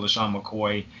trade for LaShawn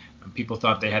McCoy. People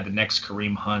thought they had the next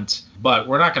Kareem Hunt, but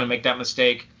we're not going to make that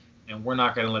mistake, and we're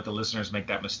not going to let the listeners make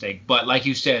that mistake. But like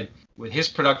you said, with his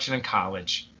production in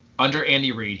college, under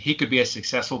Andy Reid, he could be a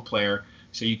successful player,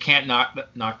 so you can't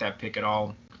knock that pick at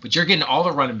all. But you're getting all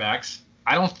the running backs.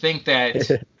 I don't think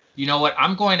that, you know what,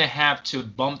 I'm going to have to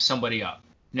bump somebody up.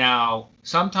 Now,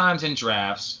 sometimes in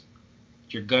drafts,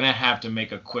 you're going to have to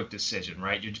make a quick decision,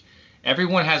 right?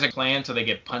 Everyone has a plan until they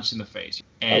get punched in the face.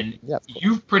 And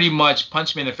you've pretty much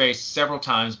punched me in the face several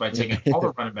times by taking all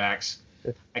the running backs.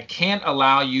 I can't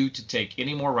allow you to take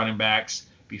any more running backs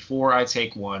before I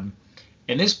take one.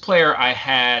 And this player I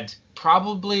had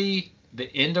probably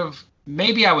the end of,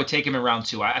 maybe I would take him in round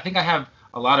 2. I think I have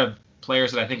a lot of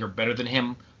players that I think are better than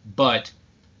him, but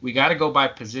we got to go by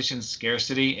position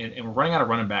scarcity, and we're running out of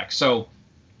running back. So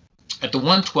at the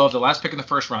 112, the last pick in the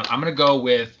first round, I'm going to go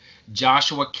with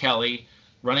Joshua Kelly,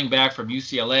 running back from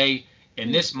UCLA.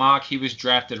 In this mock, he was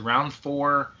drafted round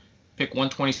 4, pick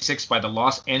 126 by the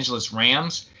Los Angeles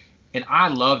Rams. And I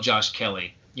love Josh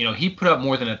Kelly. You know, he put up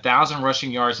more than 1,000 rushing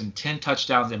yards and 10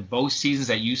 touchdowns in both seasons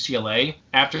at UCLA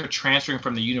after transferring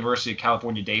from the University of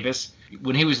California, Davis.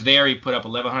 When he was there, he put up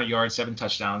 1,100 yards, 7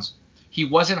 touchdowns. He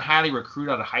wasn't highly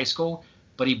recruited out of high school,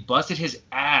 but he busted his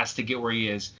ass to get where he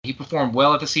is. He performed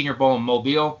well at the Senior Bowl in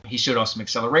Mobile. He showed off some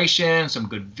acceleration, some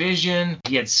good vision.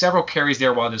 He had several carries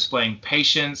there while displaying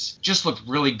patience. Just looked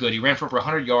really good. He ran for over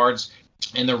 100 yards.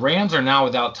 And the Rams are now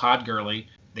without Todd Gurley.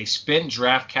 They spent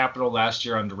draft capital last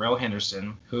year on Darrell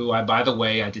Henderson, who by the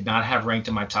way, I did not have ranked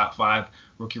in my top 5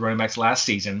 rookie running backs last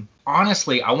season.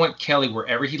 Honestly, I want Kelly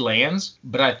wherever he lands,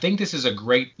 but I think this is a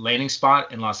great landing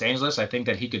spot in Los Angeles. I think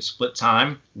that he could split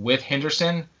time with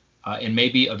Henderson and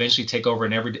maybe eventually take over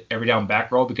an every down back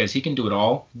role because he can do it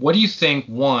all. What do you think,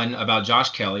 1, about Josh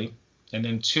Kelly? And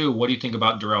then 2, what do you think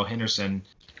about Darrell Henderson?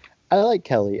 I like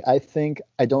Kelly. I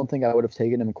don't think I would have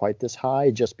taken him quite this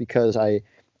high just because I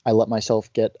let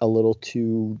myself get a little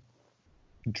too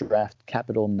draft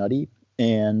capital nutty.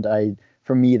 And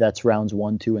for me, that's rounds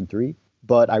 1, 2, and 3.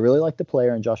 But I really like the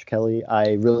player in Josh Kelly.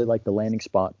 I really like the landing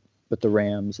spot with the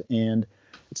Rams. And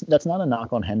that's not a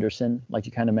knock on Henderson, like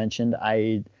you kind of mentioned.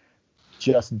 I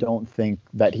just don't think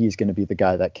that he's going to be the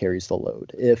guy that carries the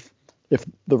load. If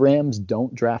the Rams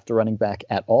don't draft a running back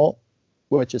at all,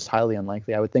 which is highly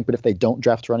unlikely, I would think, but if they don't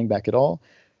draft running back at all,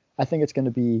 I think it's going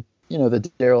to be,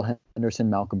 the Darrell Henderson,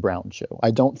 Malcolm Brown show.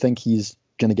 I don't think he's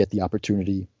going to get the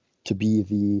opportunity to be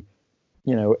the,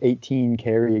 18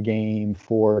 carry a game,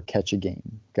 4 catch a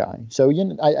game guy. So,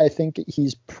 I think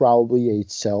he's probably a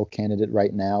sell candidate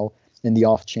right now in the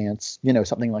off chance,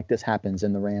 something like this happens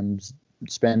and the Rams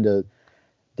spend a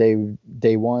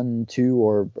day 1, 2,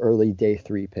 or early day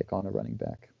 3 pick on a running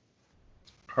back.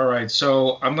 All right,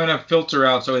 so I'm going to filter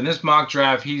out. So in this mock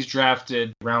draft, he's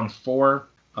drafted round 4.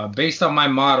 Based on my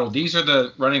model, these are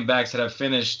the running backs that have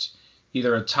finished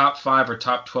either a top 5 or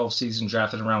top 12 season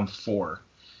drafted in round 4.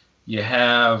 You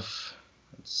have,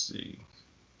 let's see,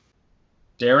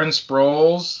 Darren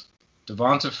Sproles,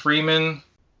 Devonta Freeman,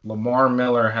 Lamar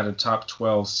Miller had a top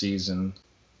 12 season.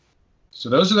 So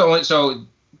those are the only. So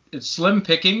it's slim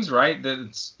pickings, right? That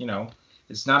it's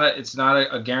it's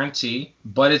not a guarantee,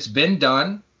 but it's been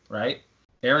done, right?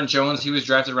 Aaron Jones, he was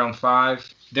drafted around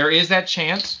 5. There is that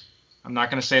chance. I'm not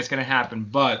going to say it's going to happen,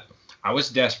 but I was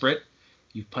desperate.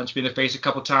 You've punched me in the face a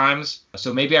couple times,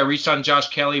 so maybe I reached on Josh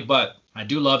Kelly, but I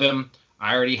do love him.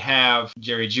 I already have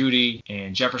Jerry Jeudy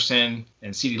and Jefferson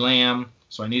and CeeDee Lamb,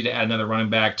 so I need to add another running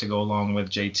back to go along with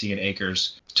JT and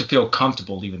Akers to feel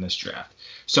comfortable leaving this draft.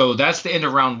 So that's the end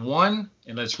of round 1,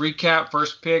 and let's recap.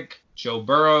 First pick, Joe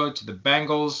Burrow to the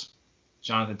Bengals,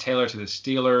 Jonathan Taylor to the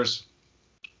Steelers,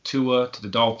 Tua to the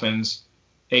Dolphins,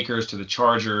 Akers to the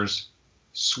Chargers,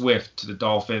 Swift to the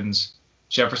Dolphins,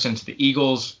 Jefferson to the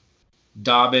Eagles,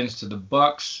 Dobbins to the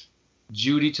Bucks,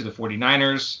 Jeudy to the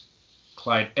 49ers,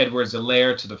 Clyde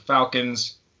Edwards-Helaire to the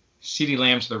Falcons, CeeDee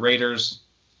Lamb to the Raiders,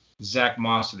 Zach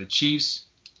Moss to the Chiefs,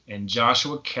 and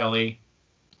Joshua Kelly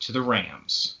to the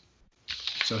Rams.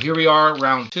 So here we are,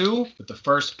 round 2, with the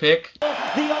first pick. The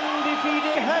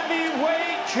undefeated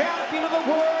heavyweight champion of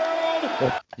the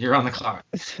world. You're on the clock.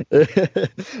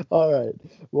 All right.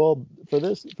 Well, for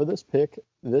this pick,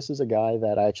 this is a guy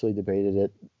that I actually debated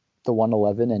at the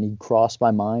 111, and he crossed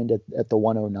my mind at the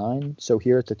 109. So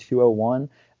here at the 201,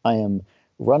 I am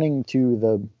running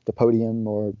to the podium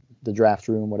or the draft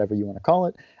room, whatever you want to call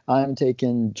it. I'm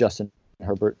taking Justin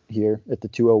Herbert here at the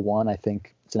 201. I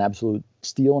think it's an absolute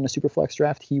steal in a Superflex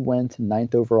draft. He went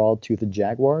 9th overall to the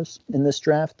Jaguars in this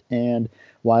draft, and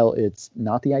while it's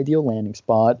not the ideal landing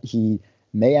spot, he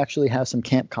may actually have some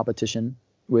camp competition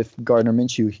with Gardner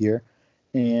Minshew here.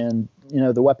 And,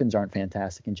 the weapons aren't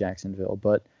fantastic in Jacksonville,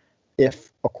 but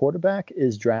if a quarterback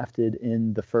is drafted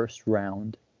in the first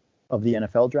round of the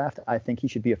NFL draft, I think he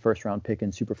should be a first-round pick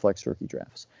in Superflex rookie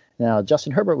drafts. Now,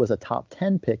 Justin Herbert was a top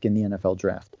 10 pick in the NFL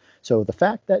draft. So the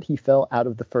fact that he fell out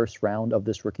of the first round of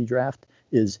this rookie draft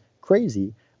is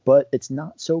crazy, but it's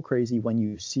not so crazy when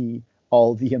you see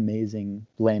all the amazing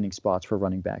landing spots for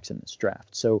running backs in this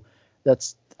draft. So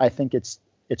I think it's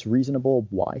reasonable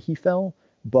why he fell,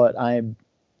 but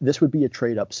this would be a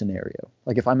trade-up scenario.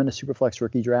 Like if I'm in a Superflex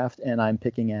rookie draft and I'm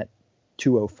picking at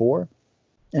 204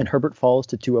 and Herbert falls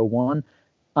to 201,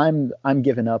 I'm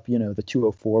giving up, the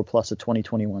 204 plus a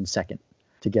 2021 second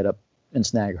to get up and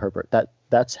snag Herbert.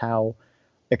 That's how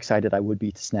excited I would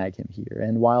be to snag him here.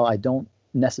 And while I don't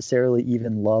necessarily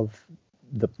even love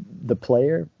the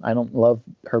player, I don't love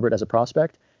Herbert as a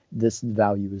prospect, this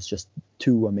value is just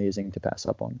too amazing to pass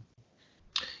up on.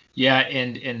 Yeah,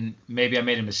 and maybe I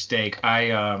made a mistake.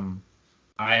 I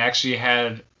actually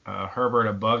had Herbert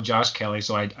above Josh Kelly,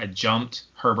 so I jumped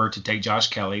Herbert to take Josh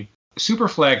Kelly.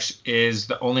 Superflex is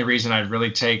the only reason I'd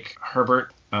really take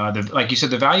Herbert. Like you said,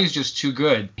 the value is just too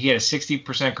good. He had a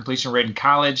 60% completion rate in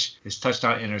college. His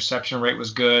touchdown interception rate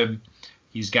was good.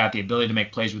 He's got the ability to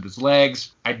make plays with his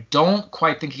legs. I don't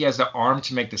quite think he has the arm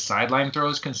to make the sideline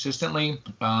throws consistently.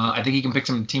 I think he can pick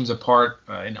some teams apart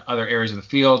in other areas of the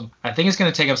field. I think it's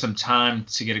going to take him some time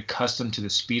to get accustomed to the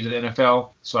speed of the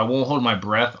NFL. So I won't hold my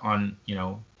breath on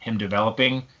him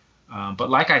developing. But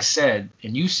like I said,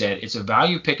 and you said, it's a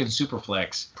value pick in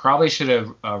Superflex. Probably should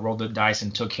have rolled the dice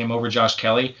and took him over Josh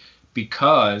Kelly,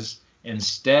 because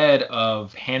instead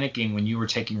of panicking when you were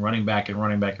taking running back,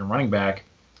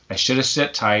 I should have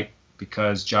sit tight,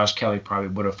 because Josh Kelly probably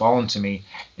would have fallen to me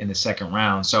in the second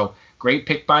round. So great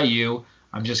pick by you.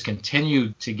 I'm just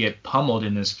continued to get pummeled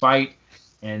in this fight,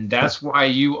 and that's why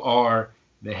you are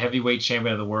the heavyweight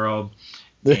champion of the world.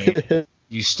 And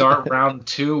you start round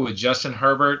 2 with Justin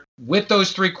Herbert. With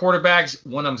those 3 quarterbacks,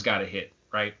 one of them's got to hit,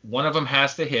 right? One of them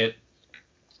has to hit.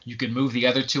 You can move the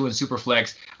other 2 in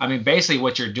Superflex. I mean, basically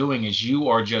what you're doing is you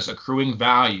are just accruing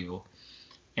value.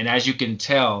 And as you can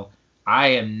tell, I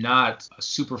am not a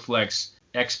Superflex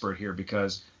expert here,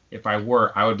 because if I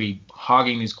were, I would be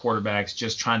hogging these quarterbacks,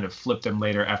 just trying to flip them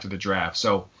later after the draft.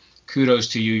 So kudos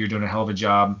to you. You're doing a hell of a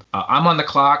job. I'm on the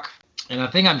clock, and I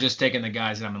think I'm just taking the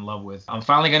guys that I'm in love with. I'm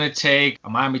finally going to take a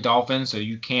Miami Dolphins, so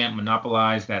you can't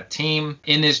monopolize that team.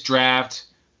 In this draft,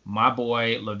 my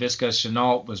boy Laviska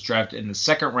Shenault was drafted in the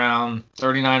second round,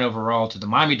 39 overall, to the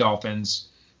Miami Dolphins.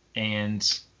 And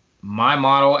my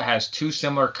model has 2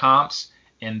 similar comps,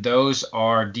 and those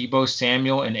are Deebo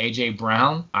Samuel and A.J.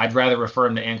 Brown. I'd rather refer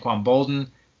him to Anquan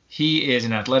Bolden. He is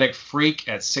an athletic freak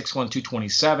at 6'1",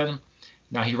 227.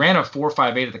 Now, he ran a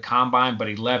 4.58 at the combine, but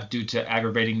he left due to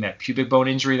aggravating that pubic bone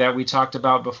injury that we talked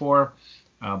about before.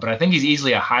 but I think he's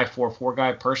easily a high 4.4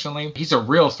 guy personally. He's a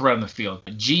real threat on the field.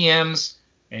 GMs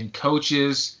and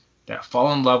coaches that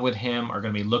fall in love with him are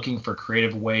going to be looking for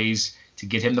creative ways to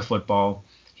get him the football.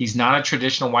 He's not a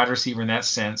traditional wide receiver in that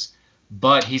sense,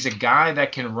 but he's a guy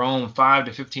that can roam 5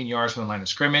 to 15 yards from the line of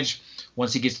scrimmage.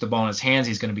 Once he gets the ball in his hands,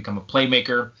 he's going to become a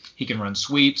playmaker. He can run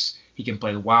sweeps. He can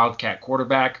play the wildcat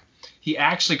quarterback. He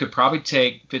actually could probably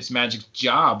take Fitzmagic's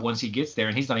job once he gets there,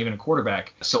 and he's not even a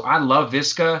quarterback. So I love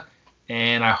Viska,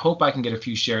 and I hope I can get a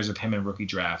few shares of him in rookie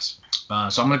drafts.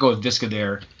 So I'm going to go with Viska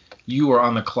there. You are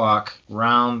on the clock,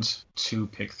 round 2,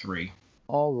 pick 3.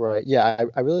 All right. Yeah,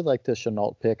 I really like the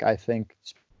Shenault pick. I think,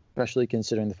 especially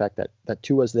considering the fact that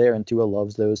Tua's there and Tua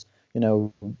loves those,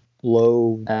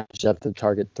 low depth of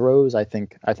target throws. I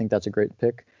think that's a great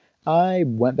pick. I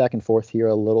went back and forth here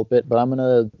a little bit, but I'm going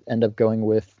to end up going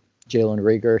with Jalen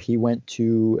Reagor. He went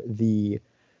to the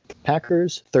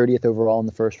Packers, 30th overall in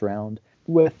the first round.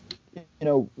 With,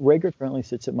 Reagor currently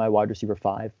sits at my wide receiver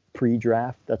 5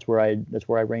 pre-draft. That's where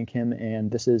I rank him,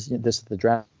 and this is the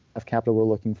draft capital we're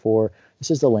looking for. This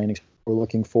is the landing we're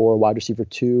looking for, wide receiver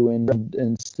 2,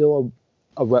 and still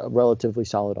a relatively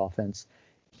solid offense.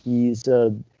 He's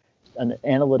an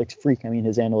analytics freak. I mean,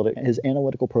 his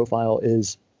analytical profile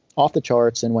is off the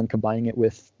charts, and when combining it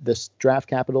with this draft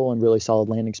capital and really solid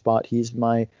landing spot, he's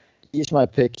my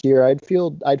pick here. I'd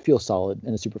feel solid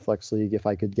in a super flex league if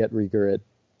I could get Reagor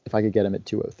if I could get him at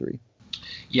 203.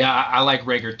 Yeah, I like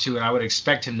Reagor too, and I would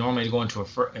expect him normally to go into a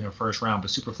first round,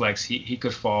 but Superflex he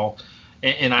could fall.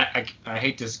 And I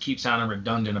hate to keep sounding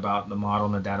redundant about the model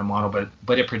and the data model,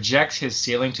 but it projects his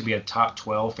ceiling to be a top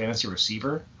 12 fantasy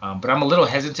receiver. But I'm a little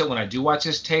hesitant when I do watch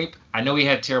his tape. I know he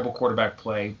had terrible quarterback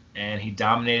play, and he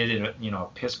dominated in a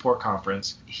piss poor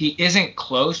conference. He isn't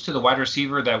close to the wide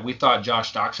receiver that we thought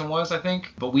Josh Doxson was, I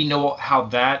think. But we know how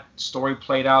that story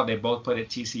played out. They both played at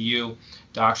TCU.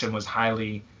 Doxson was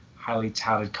highly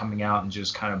touted coming out and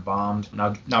just kind of bombed.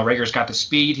 Now Reagor's got the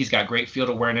speed. He's got great field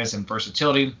awareness and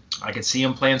versatility. I could see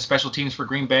him playing special teams for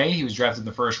Green Bay. He was drafted in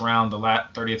the first round, the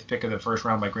 30th pick of the first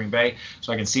round by Green Bay.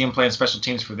 So I can see him playing special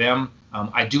teams for them.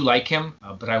 I do like him,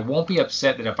 but I won't be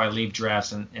upset that if I leave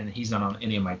drafts and he's not on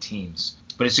any of my teams.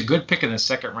 But it's a good pick in the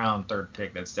second round, third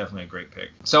pick. That's definitely a great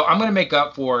pick. So I'm going to make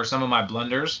up for some of my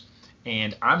blunders,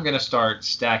 and I'm going to start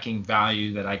stacking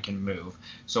value that I can move.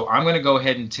 So I'm going to go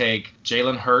ahead and take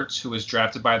Jalen Hurts, who was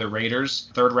drafted by the Raiders,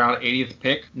 third round, 80th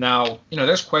pick. Now,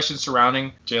 there's questions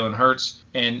surrounding Jalen Hurts,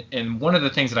 and one of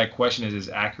the things that I question is his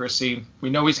accuracy.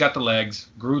 We know he's got the legs.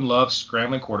 Gruden loves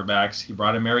scrambling quarterbacks. He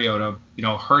brought in Mariota.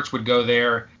 Hurts would go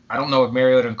there. I don't know if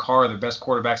Mariota and Carr are the best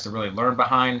quarterbacks to really learn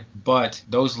behind, but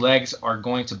those legs are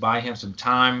going to buy him some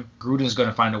time. Gruden's going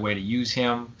to find a way to use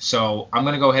him. So I'm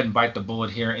going to go ahead and bite the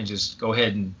bullet here and just go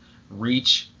ahead and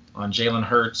reach on Jalen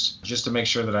Hurts just to make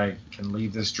sure that I can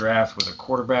leave this draft with a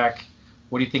quarterback.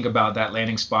 What do you think about that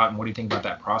landing spot, and what do you think about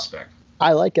that prospect?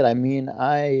 I like it. I mean,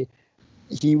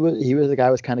 he was the guy I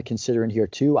was kind of considering here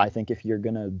too. I think if you're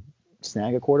going to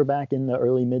snag a quarterback in the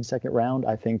early mid-second round,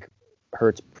 I think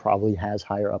Hurts probably has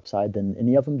higher upside than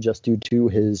any of them just due to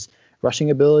his rushing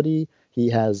ability. He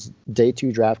has day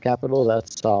 2 draft capital.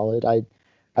 That's solid. I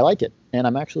like it. And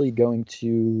I'm actually going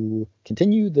to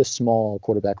continue this small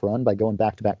quarterback run by going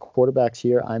back-to-back quarterbacks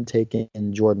here. I'm taking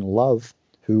Jordan Love,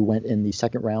 who went in the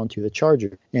second round to the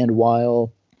Chargers. And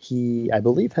while he, I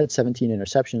believe, had 17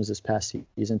 interceptions this past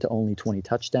season to only 20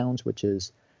 touchdowns, which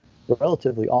is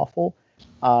relatively awful,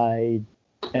 I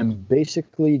am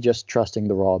basically just trusting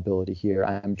the raw ability here.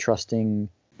 I'm trusting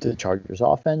the Chargers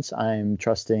offense. I'm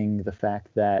trusting the fact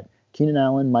that Keenan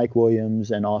Allen, Mike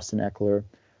Williams, and Austin Eckler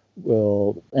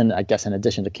will, and I guess in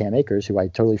addition to Cam Akers, who I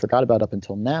totally forgot about up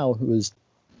until now, who is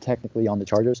technically on the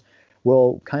Chargers,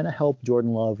 will kind of help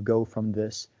Jordan Love go from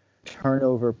this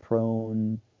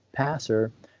turnover-prone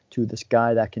passer to this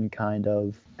guy that can kind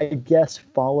of, I guess,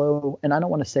 follow, and I don't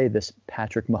want to say this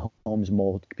Patrick Mahomes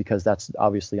mold because that's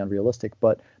obviously unrealistic,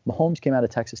 but Mahomes came out of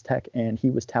Texas Tech and he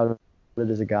was touted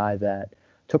as a guy that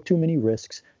took too many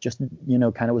risks, just,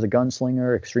 kind of was a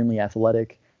gunslinger, extremely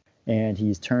athletic, and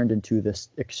he's turned into this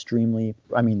extremely,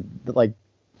 the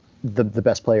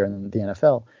best player in the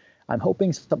NFL. I'm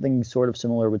hoping something sort of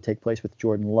similar would take place with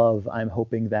Jordan Love. I'm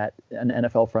hoping that an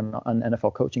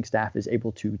NFL coaching staff is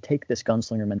able to take this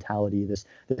gunslinger mentality,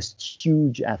 this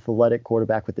huge athletic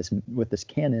quarterback with this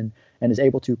cannon, and is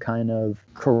able to kind of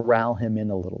corral him in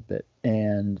a little bit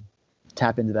and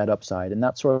tap into that upside. And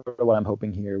that's sort of what I'm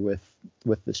hoping here with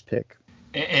this pick.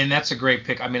 And that's a great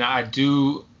pick. I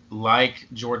do like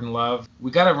Jordan Love.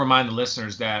 We got to remind the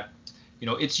listeners that,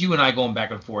 it's you and I going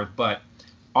back and forth, but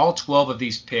all 12 of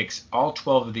these picks, all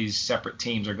 12 of these separate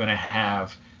teams are going to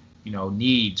have,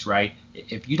 needs, right?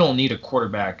 if you don't need a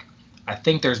quarterback, I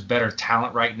think there's better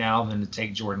talent right now than to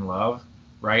take Jordan Love,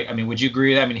 right? I mean, would you agree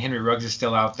with that? I mean, Henry Ruggs is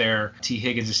still out there. T.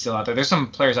 Higgins is still out there. There's some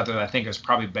players out there that I think is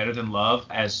probably better than Love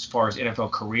as far as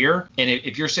NFL career. And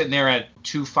if you're sitting there at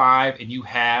 2-5 and you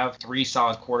have 3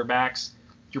 solid quarterbacks,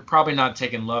 you're probably not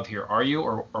taking Love here, are you?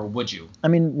 Or would you? I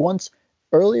mean,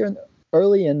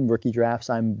 early in rookie drafts,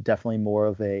 I'm definitely more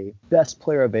of a best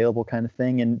player available kind of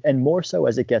thing, and more so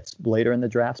as it gets later in the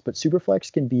drafts. But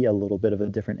Superflex can be a little bit of a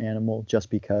different animal, just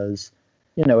because,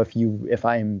 if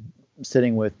I'm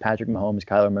sitting with Patrick Mahomes,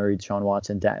 Kyler Murray, Deshaun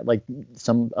Watson, like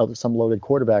some loaded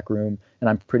quarterback room, and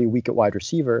I'm pretty weak at wide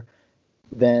receiver,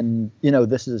 then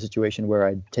this is a situation where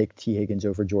I'd take T. Higgins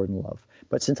over Jordan Love.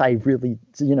 But since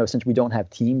since we don't have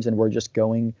teams and we're just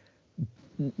going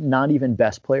not even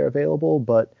best player available,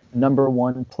 but number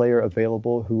one player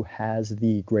available who has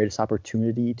the greatest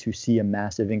opportunity to see a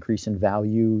massive increase in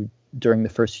value during the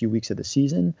first few weeks of the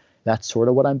season, that's sort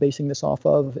of what I'm basing this off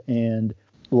of. And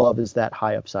Love is that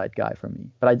high upside guy for me.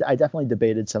 But I definitely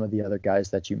debated some of the other guys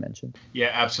that you mentioned.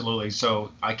 Yeah, absolutely.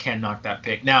 So I can knock that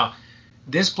pick. Now,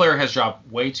 this player has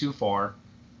dropped way too far,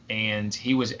 and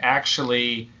he was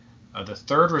actually the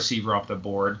 3rd receiver off the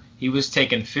board. He was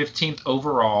taken 15th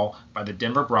overall by the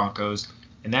Denver Broncos,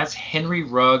 and that's Henry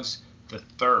Ruggs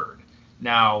III.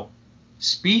 Now,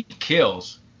 speed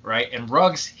kills, right? And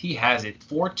Ruggs, he has it,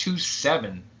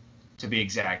 4.27 to be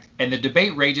exact. And the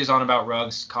debate rages on about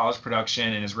Ruggs' college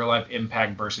production and his real-life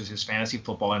impact versus his fantasy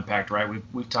football impact, right?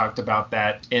 We've talked about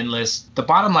that endless. The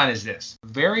bottom line is this.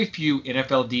 Very few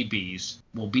NFL DBs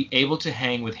will be able to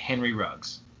hang with Henry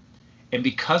Ruggs. And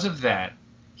because of that,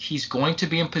 he's going to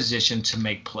be in position to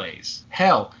make plays.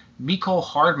 Hell, Mecole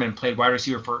Hardman played wide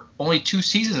receiver for only 2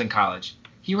 seasons in college.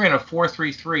 He ran a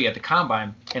 4.33 at the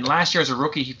combine, and last year as a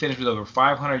rookie, he finished with over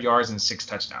 500 yards and 6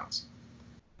 touchdowns.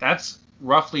 That's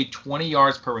roughly 20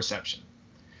 yards per reception.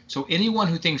 So anyone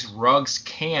who thinks Ruggs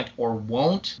can't or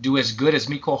won't do as good as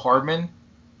Mecole Hardman,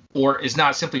 or is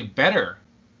not simply better,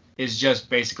 is just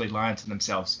basically lying to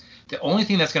themselves. The only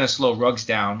thing that's going to slow Ruggs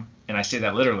down, and I say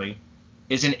that literally,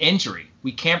 is an injury.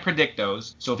 We can't predict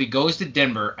those. So if he goes to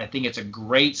Denver, I think it's a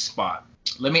great spot.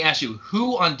 Let me ask you,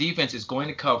 who on defense is going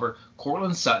to cover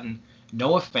Courtland Sutton,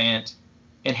 Noah Fant,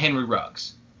 and Henry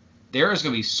Ruggs? There is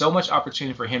going to be so much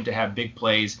opportunity for him to have big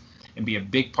plays and be a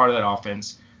big part of that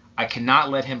offense. I cannot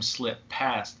let him slip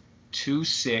past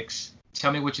 2.6.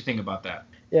 Tell me what you think about that.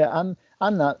 Yeah,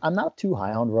 I'm not too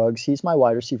high on Ruggs. He's my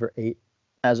wide receiver 8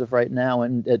 as of right now,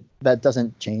 and that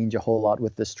doesn't change a whole lot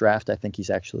with this draft. I think he's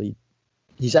actually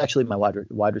my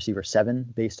wide receiver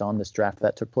 7 based on this draft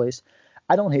that took place.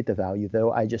 I don't hate the value,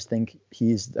 though. I just think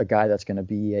he's a guy that's going to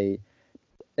be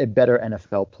a better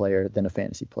NFL player than a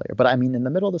fantasy player. But I mean, in the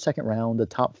middle of the second round, the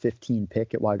top 15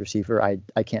 pick at wide receiver,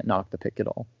 I can't knock the pick at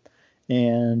all.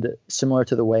 And similar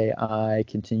to the way I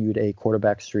continued a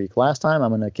quarterback streak last time, I'm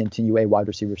going to continue a wide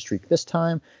receiver streak this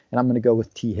time. And I'm going to go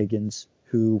with T. Higgins,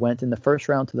 who went in the first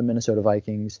round to the Minnesota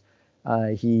Vikings.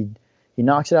 He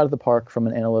knocks it out of the park from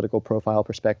an analytical profile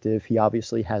perspective. He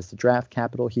obviously has the draft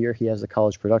capital here. He has the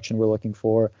college production we're looking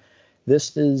for.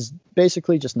 This is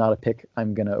basically just not a pick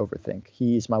I'm going to overthink.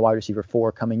 He's my wide receiver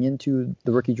 4 coming into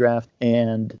the rookie draft,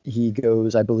 and he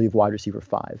goes, I believe, wide receiver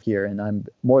 5 here, and I'm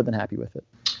more than happy with it.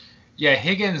 Yeah,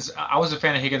 Higgins, I was a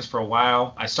fan of Higgins for a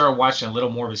while. I started watching a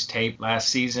little more of his tape last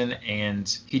season,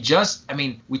 and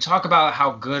we talk about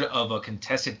how good of a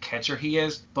contested catcher he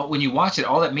is, but when you watch it,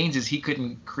 all that means is he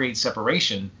couldn't create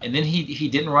separation. And then he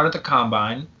didn't run at the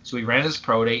combine, so he ran his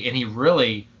pro day, and he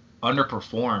really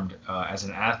underperformed as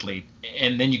an athlete.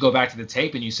 And then you go back to the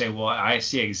tape and you say, well, I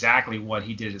see exactly what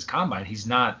he did at his combine. He's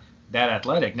not that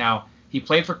athletic. Now, he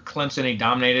played for Clemson, he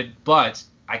dominated, but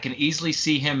I can easily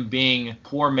see him being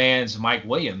poor man's Mike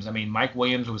Williams. I mean, Mike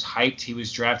Williams was hyped. He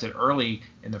was drafted early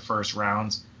in the first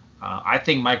rounds. I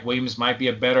think Mike Williams might be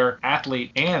a better athlete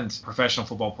and professional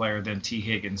football player than T.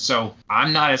 Higgins. So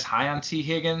I'm not as high on T.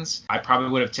 Higgins. I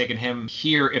probably would have taken him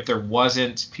here if there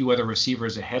wasn't a few other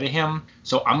receivers ahead of him.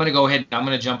 So I'm going to go ahead and I'm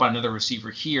going to jump on another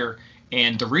receiver here.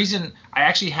 And the reason I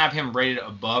actually have him rated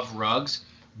above Ruggs,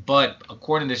 but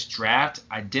according to this draft,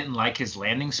 I didn't like his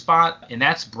landing spot. And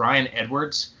that's Bryan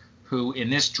Edwards, who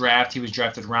in this draft, he was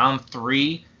drafted round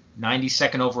 3,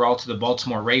 92nd overall to the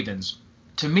Baltimore Ravens.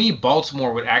 To me,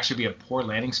 Baltimore would actually be a poor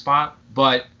landing spot.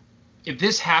 But if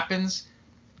this happens,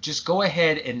 just go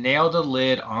ahead and nail the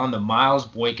lid on the Miles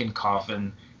Boykin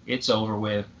coffin. It's over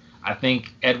with. I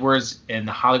think Edwards and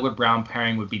the Hollywood Brown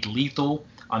pairing would be lethal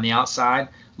on the outside.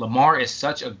 Lamar is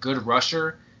such a good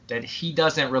rusher that he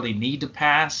doesn't really need to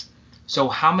pass. So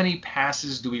how many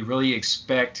passes do we really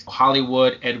expect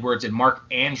Hollywood, Edwards, and Mark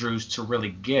Andrews to really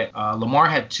get? Lamar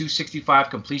had 265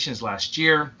 completions last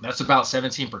year. That's about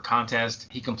 17 per contest.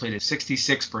 He completed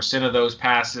 66% of those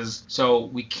passes. So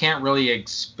we can't really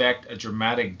expect a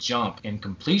dramatic jump in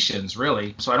completions,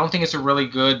 really. So I don't think it's a really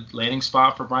good landing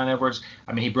spot for Bryan Edwards.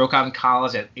 I mean, he broke out in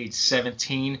college at age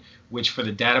 17, which for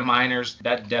the data miners,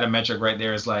 that data metric right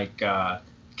there is like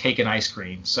cake and ice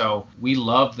cream. So we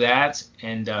love that.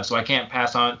 And so I can't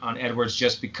pass on Edwards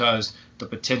just because the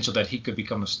potential that he could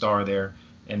become a star there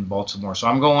in Baltimore. So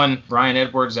I'm going Bryan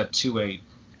Edwards at 2.8.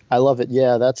 I love it.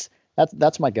 Yeah, that's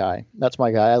my guy. That's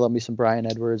my guy. I love me some Bryan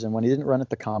Edwards. And when he didn't run at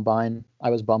the combine,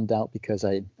 I was bummed out because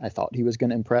I thought he was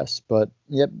going to impress. But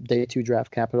yep, day 2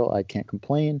 draft capital. I can't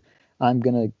complain. I'm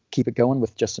going to keep it going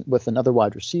with another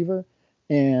wide receiver.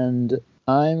 And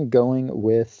I'm going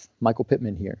with Michael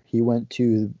Pittman here. He went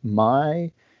to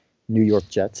my New York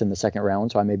Jets in the second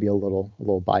round, so I may be a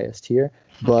little biased here.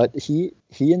 But he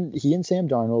and Sam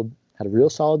Darnold had a real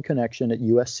solid connection at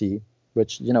USC,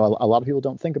 which, you know, a lot of people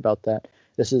don't think about that.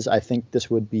 I think this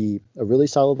would be a really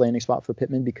solid landing spot for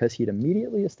Pittman because he'd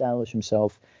immediately establish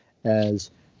himself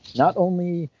as not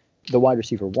only the wide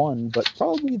receiver 1, but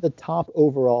probably the top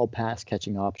overall pass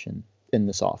catching option in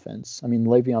this offense. I mean,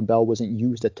 Le'Veon Bell wasn't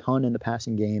used a ton in the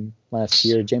passing game last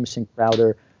year. Jamison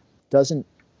Crowder doesn't,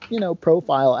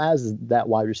 profile as that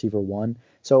wide receiver 1.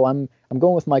 So I'm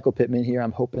going with Michael Pittman here.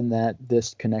 I'm hoping that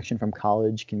this connection from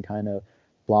college can kind of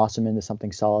blossom into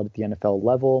something solid at the NFL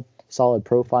level. Solid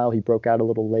profile. He broke out a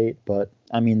little late, but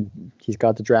I mean, he's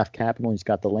got the draft capital. He's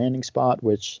got the landing spot,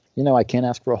 which, I can't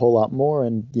ask for a whole lot more.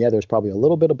 And yeah, there's probably a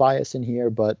little bit of bias in here,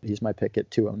 but he's my pick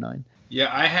at 209. Yeah,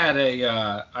 I had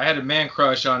a man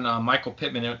crush on Michael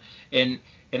Pittman, and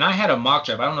I had a mock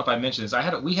draft. I don't know if I mentioned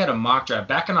this. We had a mock draft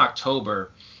back in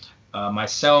October.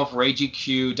 Myself, Ray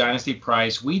GQ, Dynasty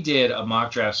Price, we did a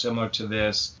mock draft similar to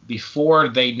this before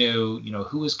they knew,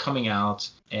 who was coming out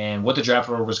and what the draft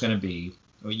order was going to be.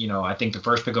 I think the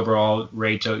first pick overall,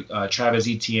 Ray took Travis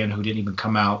Etienne, who didn't even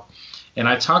come out. And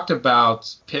I talked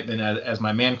about Pittman as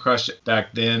my man crush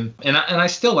back then, and I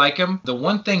still like him. The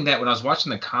one thing that when I was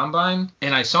watching the combine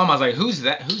and I saw him, I was like, "Who's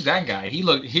that? Who's that guy?" He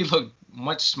looked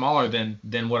much smaller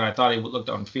than what I thought he looked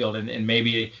on field, and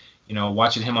maybe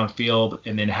watching him on field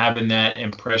and then having that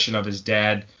impression of his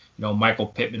dad, Michael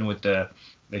Pittman with the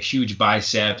huge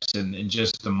biceps and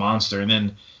just the monster, and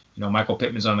then Michael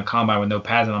Pittman's on the combine with no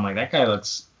pads, and I'm like, that guy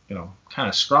looks kind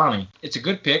of scrawny. It's a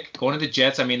good pick going to the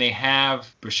Jets. I mean, they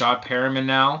have Brashad Perriman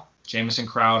now, Jamison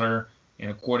Crowder, and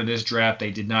according to this draft,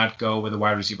 they did not go with a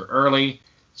wide receiver early.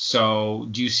 So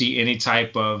do you see any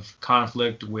type of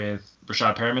conflict with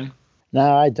Brashad Perriman?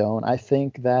 No, I don't. I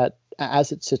think that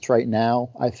as it sits right now,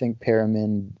 I think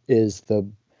Perriman is the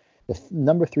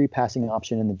number 3 passing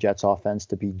option in the Jets offense,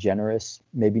 to be generous.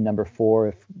 Maybe number 4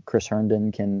 if Chris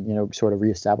Herndon can, sort of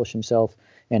reestablish himself.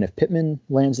 And if Pittman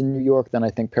lands in New York, then I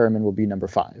think Perriman will be number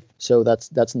 5. So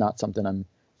that's not something I'm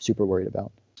super worried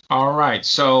about. All right.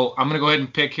 So I'm going to go ahead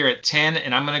and pick here at 10,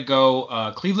 and I'm going to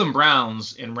go Cleveland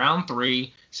Browns in round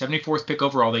 3, 74th pick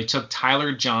overall. They took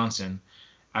Tyler Johnson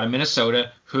out of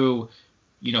Minnesota, who,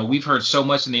 we've heard so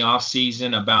much in the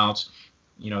offseason about,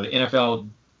 the NFL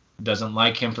doesn't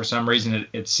like him for some reason,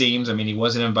 it seems. I mean, he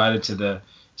wasn't invited to the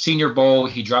Senior Bowl.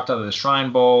 He dropped out of the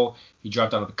Shrine Bowl. He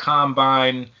dropped out of the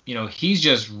Combine. He's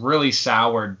just really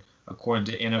soured according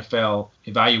to NFL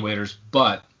evaluators.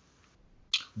 But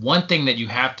one thing that you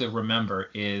have to remember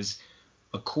is,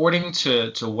 according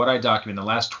to what I document in the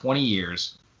last 20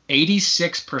 years,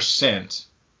 86%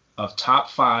 of top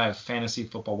 5 fantasy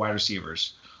football wide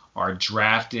receivers are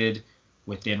drafted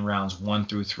within rounds 1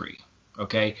 through 3.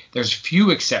 Okay, there's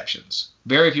few exceptions,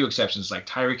 very few exceptions, like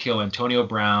Tyreek Hill, Antonio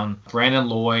Brown, Brandon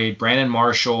Lloyd, Brandon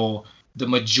Marshall.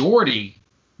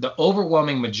 The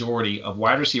overwhelming majority of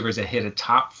wide receivers that hit a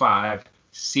top 5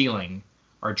 ceiling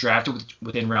are drafted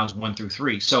within rounds 1 through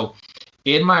 3. So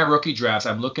in my rookie drafts,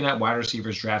 I'm looking at wide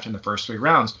receivers drafted in the first 3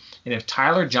 rounds. And if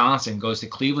Tyler Johnson goes to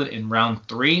Cleveland in round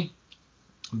 3,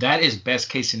 that is best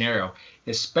case scenario,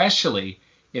 especially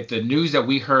if the news that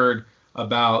we heard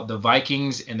about the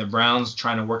Vikings and the Browns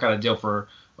trying to work out a deal for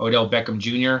Odell Beckham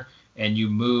Jr., and you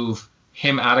move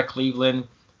him out of Cleveland,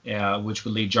 which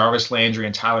would leave Jarvis Landry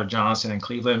and Tyler Johnson in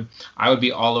Cleveland. I would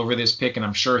be all over this pick, and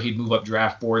I'm sure he'd move up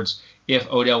draft boards if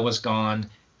Odell was gone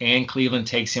and Cleveland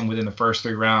takes him within the first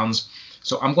 3 rounds.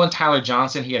 So I'm going Tyler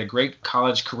Johnson. He had a great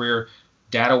college career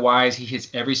data-wise. He hits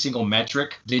every single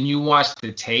metric. Then you watch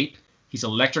the tape. He's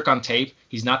electric on tape.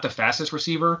 He's not the fastest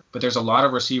receiver, but there's a lot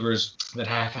of receivers that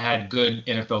have had good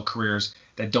NFL careers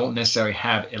that don't necessarily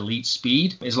have elite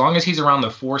speed. As long as he's around the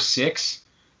 4.6,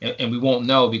 and we won't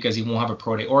know because he won't have a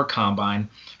pro day or combine.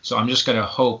 So I'm just going to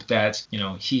hope that,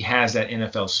 he has that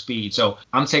NFL speed. So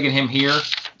I'm taking him here.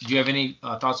 Do you have any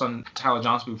thoughts on Tyler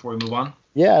Johnson before we move on?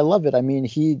 Yeah, I love it. I mean,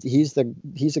 he's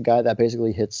a guy that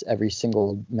basically hits every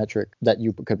single metric that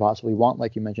you could possibly want,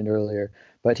 like you mentioned earlier.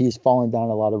 But he's fallen down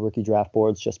a lot of rookie draft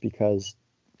boards just because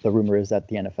the rumor is that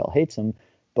the NFL hates him.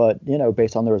 But,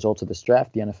 based on the results of this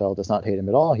draft, the NFL does not hate him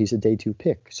at all. He's a day 2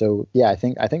 pick. So, yeah, I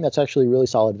think that's actually really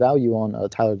solid value on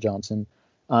Tyler Johnson.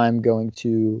 I'm going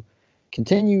to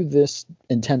continue this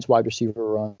intense wide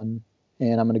receiver run,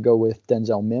 and I'm going to go with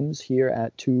Denzel Mims here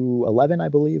at 211, I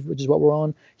believe, which is what we're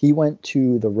on. He went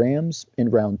to the Rams in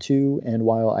round 2, and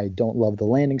while I don't love the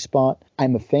landing spot,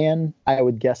 I'm a fan. I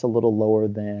would guess a little lower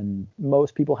than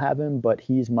most people have him, but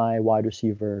he's my wide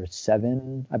receiver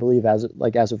 7, I believe, as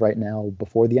of right now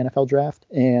before the NFL draft.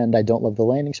 And I don't love the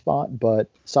landing spot, but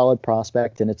solid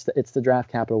prospect, and it's the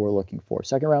draft capital we're looking for.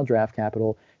 Second round draft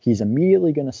capital. He's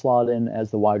immediately going to slot in as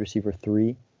the wide receiver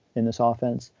 3 in this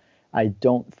offense. I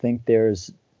don't think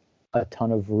there's a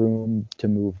ton of room to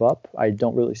move up. I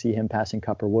don't really see him passing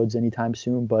Kupp or Woods anytime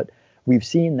soon, but we've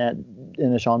seen that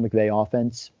in the Sean McVay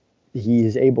offense, he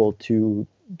is able to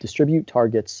distribute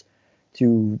targets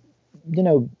to,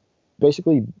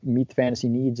 basically meet the fantasy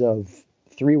needs of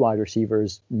 3 wide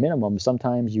receivers minimum.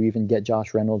 Sometimes you even get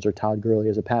Josh Reynolds or Todd Gurley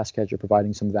as a pass catcher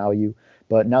providing some value.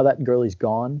 But now that Gurley's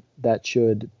gone, that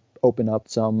should open up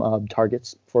some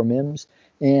targets for Mims.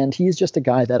 And he's just a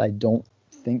guy that I don't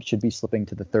think should be slipping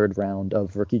to the 3rd round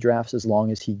of rookie drafts as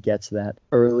long as he gets that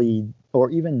early or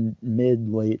even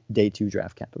mid-late day 2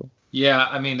 draft capital. Yeah,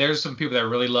 I mean, there's some people that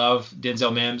really love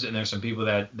Denzel Mims, and there's some people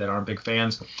that aren't big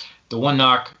fans. The one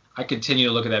knock, I continue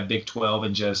to look at that Big 12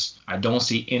 and I don't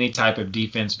see any type of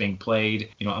defense being played.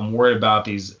 I'm worried about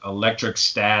these electric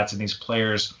stats and these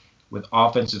players with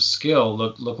offensive skill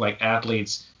look like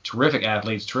athletes, terrific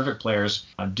players,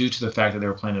 due to the fact that they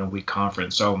were playing in a weak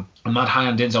conference. So I'm not high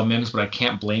on Denzel Mims, but I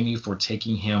can't blame you for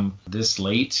taking him this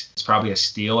late. It's probably a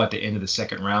steal at the end of the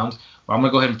 2nd round. Well, I'm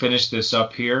going to go ahead and finish this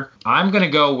up here. I'm going to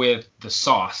go with the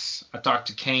sauce. I talked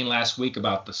to Kane last week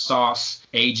about the sauce,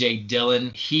 A.J.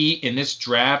 Dillon. He, in this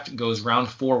draft, goes round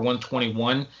 4,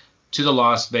 121 to the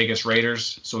Las Vegas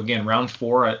Raiders. So again, round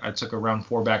 4, I took a round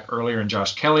 4 back earlier in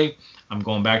Josh Kelly. I'm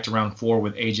going back to round 4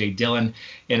 with A.J. Dillon.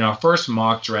 In our first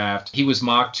mock draft, he was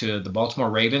mocked to the Baltimore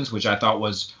Ravens, which I thought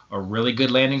was a really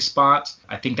good landing spot.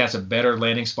 I think that's a better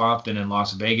landing spot than in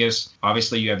Las Vegas.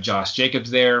 Obviously, you have Josh Jacobs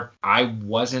there. I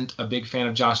wasn't a big fan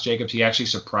of Josh Jacobs. He actually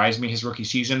surprised me his rookie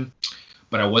season,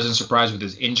 but I wasn't surprised with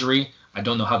his injury. I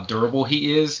don't know how durable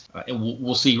he is, and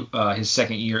we'll see his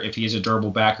 2nd year if he is a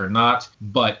durable back or not.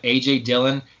 But A.J.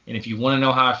 Dillon, and if you want to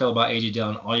know how I feel about A.J.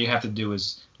 Dillon, all you have to do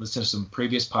is listen to some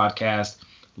previous podcasts,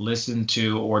 listen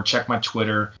to or check my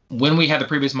Twitter. When we had the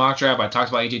previous mock draft, I talked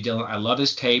about A.J. Dillon. I love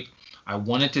his tape. I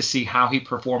wanted to see how he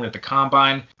performed at the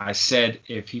combine. I said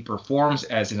if he performs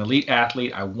as an elite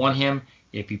athlete, I want him.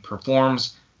 If he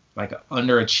performs like an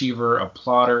underachiever, a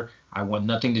plotter, I want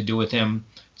nothing to do with him.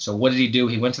 So what did he do?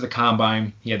 He went to the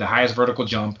combine. He had the highest vertical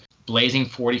jump, blazing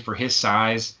 40 for his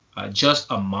size, just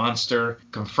a monster.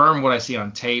 Confirm what I see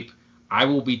on tape. I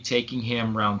will be taking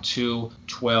him round 2,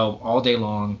 12 all day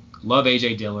long. Love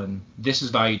A.J. Dillon. This is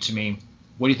value to me.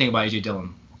 What do you think about A.J.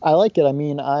 Dillon? I like it. I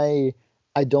mean, I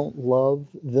don't love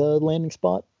the landing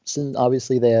spot since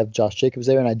obviously they have Josh Jacobs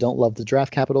there, and I don't love the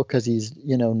draft capital because he's,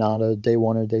 not a day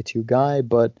 1 or day 2 guy.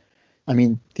 But, I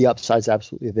mean, the upside's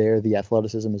absolutely there. The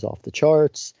athleticism is off the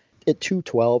charts. At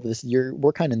 212,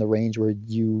 we're kind of in the range where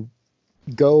you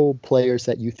go players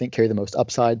that you think carry the most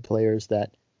upside, players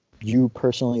that you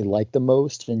personally like the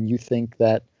most, and you think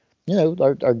that,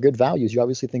 are good values. You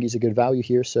obviously think he's a good value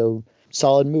here, so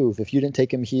solid move. If you didn't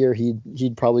take him here,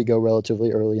 he'd probably go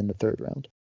relatively early in the 3rd round.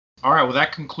 All right, well,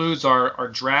 that concludes our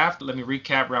draft. Let me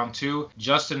recap round 2.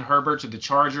 Justin Herbert to the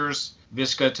Chargers,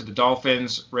 Visca to the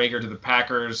Dolphins, Rager to the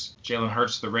Packers, Jalen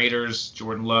Hurts to the Raiders,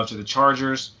 Jordan Love to the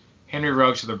Chargers, Henry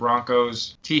Ruggs to the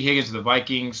Broncos, T. Higgins to the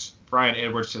Vikings, Brian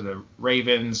Edwards to the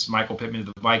Ravens, Michael Pittman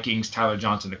to the Vikings, Tyler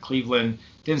Johnson to Cleveland,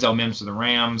 Denzel Mims to the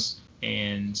Rams,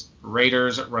 and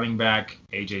Raiders running back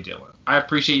A.J. Dillon. I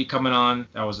appreciate you coming on.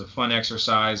 That was a fun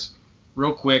exercise.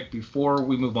 Real quick, before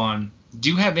we move on, do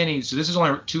you have any, so this is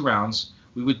only 2 rounds.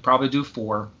 We would probably do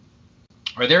 4.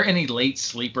 Are there any late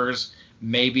sleepers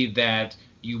maybe that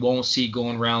you won't see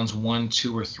going rounds 1,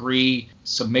 2, or 3?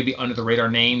 So maybe under the radar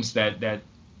names that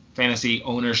fantasy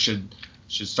owners should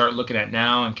start looking at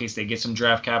now in case they get some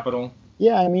draft capital?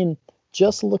 Yeah, I mean,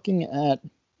 just looking at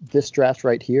this draft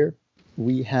right here,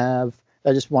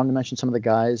 I just wanted to mention some of the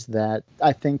guys that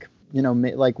I think,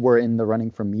 were in the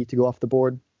running for me to go off the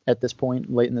board at this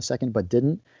point late in the 2nd, but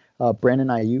didn't. Brandon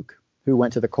Ayuk, who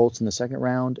went to the Colts in the second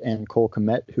round, and Cole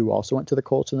Kmet, who also went to the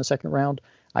Colts in the second round.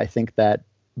 I think that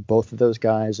both of those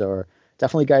guys are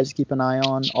definitely guys to keep an eye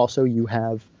on. Also, you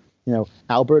have,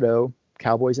 Albert O,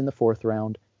 Cowboys in the fourth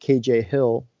round, KJ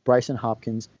Hill, Bryson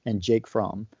Hopkins, and Jake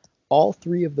Fromm. All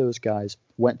three of those guys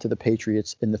went to the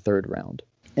Patriots in the third round.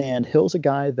 And Hill's a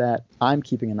guy that I'm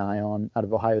keeping an eye on out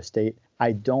of Ohio State.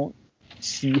 I don't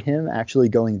see him actually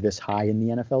going this high in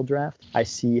the NFL draft. I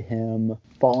see him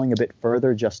falling a bit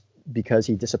further just because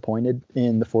he disappointed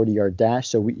in the 40-yard dash.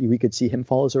 So we could see him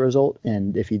fall as a result.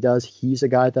 And if he does, he's a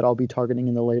guy that I'll be targeting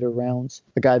in the later rounds.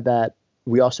 A guy that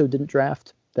we also didn't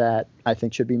draft that I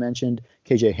think should be mentioned,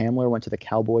 KJ Hamler went to the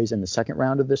Cowboys in the second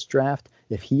round of this draft.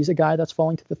 If he's a guy that's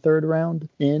falling to the third round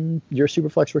in your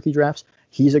Superflex rookie drafts,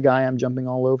 he's a guy I'm jumping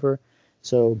all over.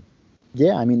 So,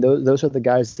 yeah, I mean, those are the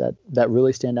guys that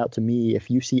really stand out to me.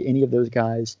 If you see any of those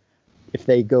guys, if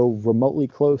they go remotely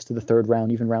close to the third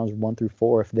round, even rounds 1 through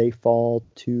 4, if they fall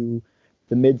to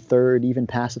the mid-third, even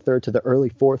past the third to the early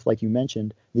fourth, like you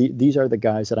mentioned, these are the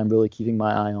guys that I'm really keeping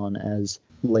my eye on as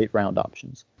late-round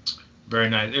options. Very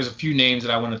nice. There's a few names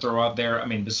that I want to throw out there. I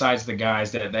mean, besides the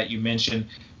guys that you mentioned,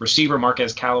 receiver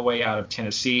Marquez Callaway out of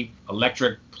Tennessee,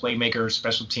 electric playmaker,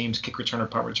 special teams, kick returner,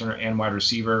 punt returner, and wide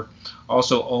receiver.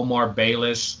 Also Omar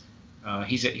Bayless.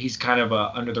 He's kind of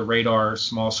a under the radar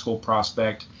small school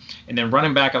prospect. And then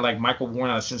running back, I like Michael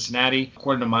Warren out of Cincinnati.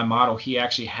 According to my model, he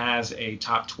actually has a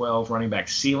top 12 running back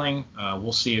ceiling.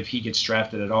 We'll see if he gets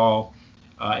drafted at all.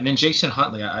 And then Jason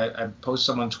Huntley. I posted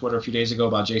something on Twitter a few days ago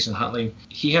about Jason Huntley.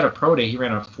 He had a pro day. He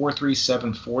ran a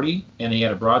 4.37 40, and he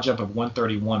had a broad jump of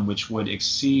 131, which would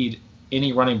exceed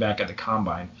any running back at the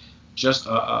combine. Just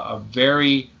a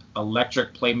very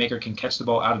electric playmaker, can catch the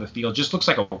ball out of the field. Just looks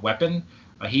like a weapon.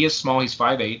 He is small. He's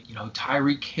 5'8".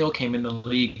 Tyreek Hill came in the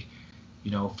league,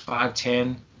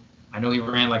 5'10". I know he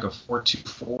ran like a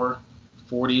 4.24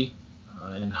 40,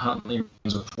 and Huntley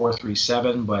was a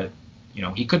 4.37, but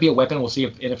he could be a weapon. We'll see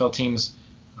if NFL teams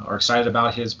are excited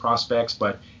about his prospects.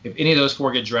 But if any of those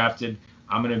four get drafted,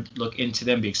 I'm going to look into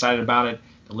them, be excited about it.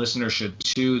 The listeners should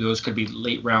too. Those could be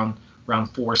late round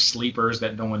 4 sleepers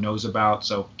that no one knows about.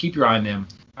 So keep your eye on them.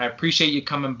 I appreciate you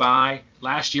coming by.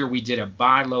 Last year we did a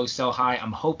buy low, sell high.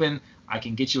 I'm hoping I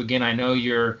can get you again. I know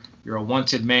you're a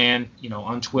wanted man,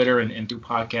 on Twitter and through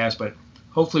podcasts, but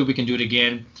hopefully we can do it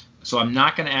again. So I'm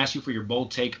not going to ask you for your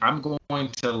bold take. I'm going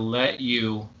to let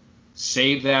you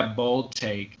save that bold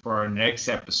take for our next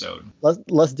episode.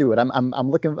 Let's do it.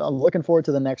 I'm looking forward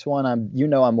to the next one. I'm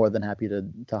more than happy to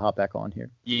hop back on here.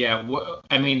 Yeah,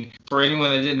 I mean, for anyone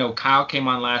that didn't know, Kyle came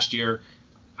on last year.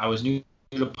 I was new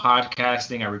to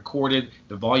podcasting. I recorded.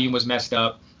 The volume was messed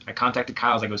up. I contacted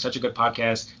Kyle. I was like, it was such a good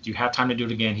podcast. Do you have time to do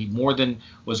it again? He more than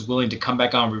was willing to come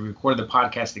back on. We recorded the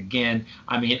podcast again.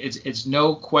 I mean, it's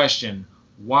no question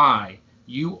why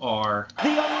you are the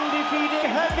undefeated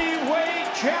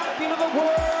heavyweight champion of the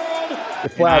world. You're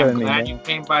flattering me, I'm glad man.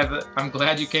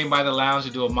 you came by the lounge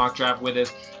to do a mock draft with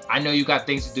us. I know you got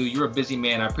things to do. You're a busy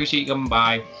man. I appreciate you coming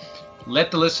by.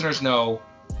 Let the listeners know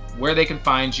where they can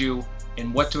find you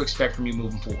and what to expect from you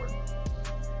moving forward.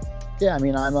 Yeah, I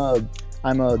mean, I'm a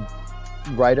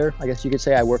writer, I guess you could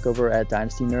say. I work over at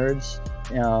Dynasty Nerds.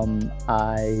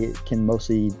 I can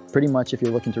mostly, pretty much, if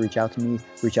you're looking to reach out to me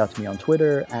on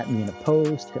Twitter, @me in a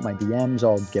post, hit my DMs.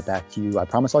 I'll get back to you. I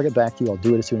promise I'll get back to you. I'll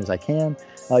do it as soon as I can.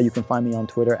 You can find me on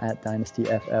Twitter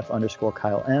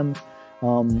 @DynastyFF_KyleM.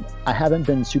 I haven't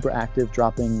been super active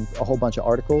dropping a whole bunch of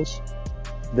articles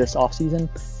this offseason.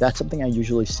 That's something I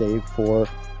usually save for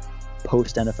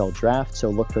post NFL draft, so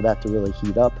look for that to really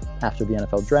heat up after the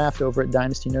NFL draft over at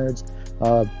Dynasty Nerds.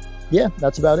 Yeah,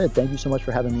 that's about it. Thank you so much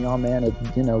for having me on, man.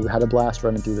 Had a blast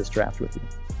running through this draft with you.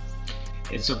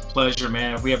 It's a pleasure,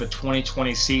 man. If we have a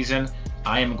 2020 season,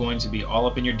 I am going to be all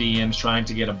up in your DMs trying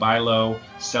to get a buy low,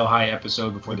 sell high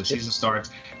episode before the season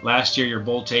starts. Last year, your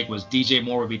bold take was DJ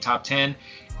Moore would be top 10.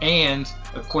 And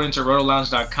according to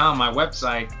rotolounge.com, my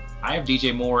website, I have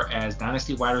DJ Moore as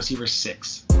Dynasty wide receiver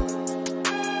 6.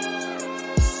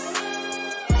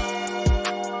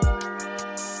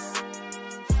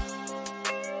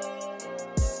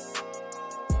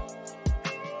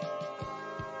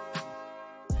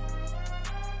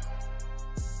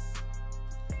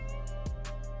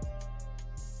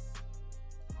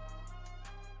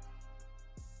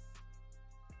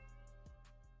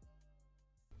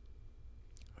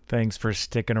 Thanks for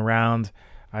sticking around.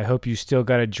 I hope you still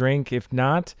got a drink. If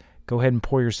not, go ahead and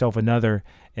pour yourself another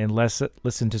and let's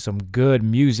listen to some good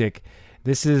music.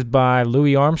 This is by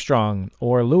Louis Armstrong,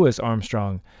 or Louis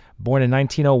Armstrong, born in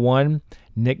 1901,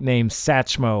 nicknamed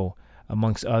Satchmo,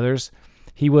 amongst others.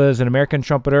 He was an American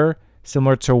trumpeter,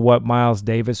 Similar to what Miles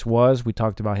Davis was, we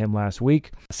talked about him last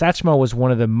week. Satchmo was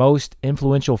one of the most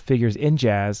influential figures in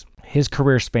jazz. His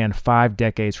career spanned 5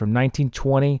 decades, from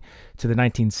 1920 to the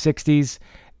 1960s,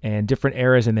 and different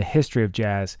eras in the history of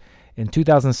jazz. In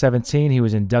 2017, he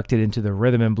was inducted into the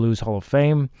Rhythm and Blues Hall of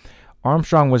Fame.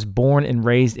 Armstrong was born and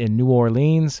raised in New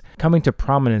Orleans, coming to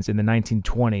prominence in the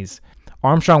 1920s.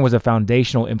 Armstrong was a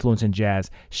foundational influence in jazz,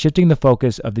 shifting the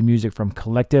focus of the music from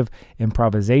collective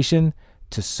improvisation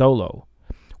to solo.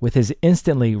 With his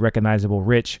instantly recognizable,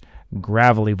 rich,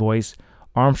 gravelly voice,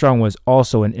 Armstrong was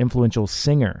also an influential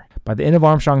singer. By the end of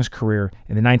Armstrong's career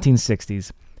in the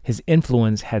 1960s, his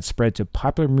influence had spread to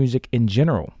popular music in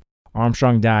general.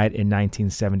 Armstrong died in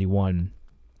 1971.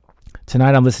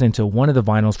 Tonight I'm listening to one of the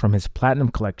vinyls from his platinum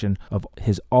collection of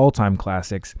his all-time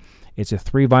classics. It's a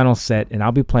 3-vinyl set, and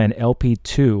I'll be playing LP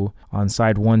 2 on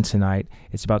side 1 tonight.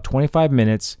 It's about 25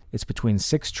 minutes. It's between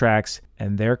 6 tracks,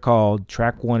 and they're called,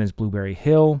 track 1 is Blueberry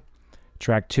Hill.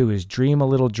 Track 2 is Dream a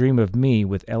Little Dream of Me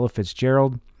with Ella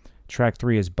Fitzgerald. Track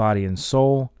 3 is Body and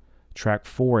Soul. Track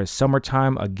 4 is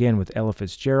Summertime, again with Ella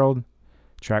Fitzgerald.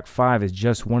 Track 5 is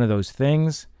Just One of Those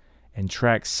Things. And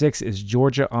track 6 is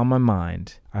Georgia on My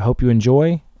Mind. I hope you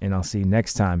enjoy, and I'll see you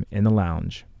next time in the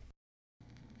lounge.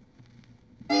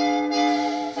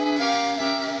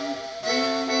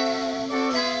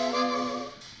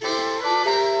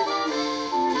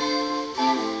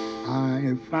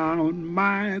 I found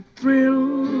my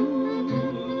thrill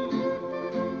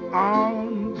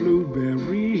on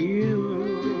Blueberry Hill,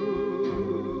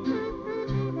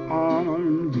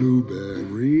 on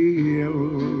Blueberry Hill.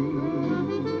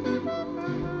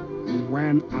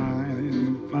 When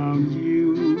I found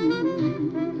you,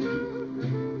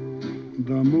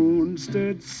 the moon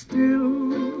stood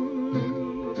still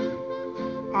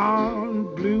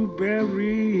on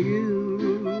Blueberry Hill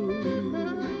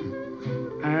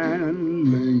and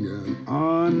lingered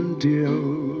until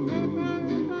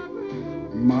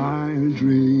my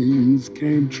dreams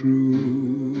came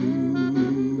true.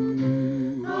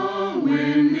 The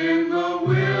wind in the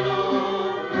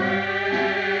willow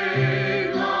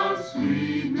played a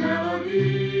sweet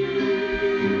melody,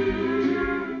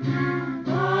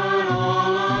 but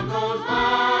all of those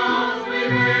vows we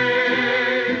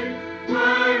made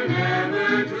were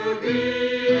never to be.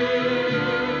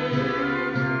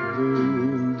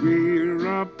 Though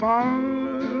we're apart,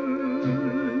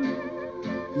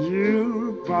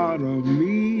 you're part of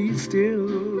me still,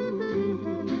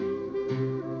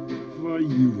 for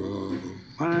you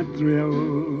are my thrill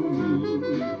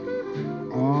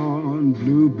on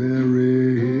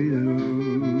Blueberry Hill.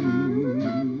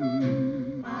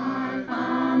 I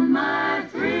found my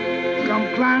thrill. Come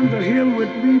climb the hill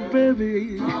with me,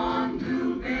 baby. On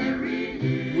Blueberry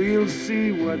Hill. We'll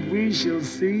see what we shall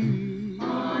see.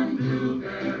 On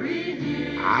Blueberry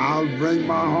Hill. I'll bring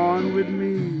my horn with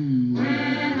me.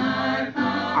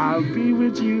 I'll be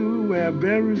with you where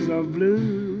berries are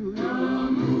blue. The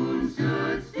moon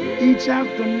stood still. Each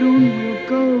afternoon we'll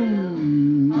go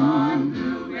on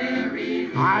Blueberry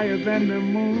Hill. Higher than the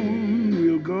moon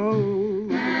we'll go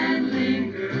and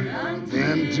linger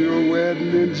until your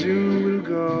wedding in June we'll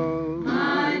go.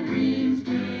 My dreams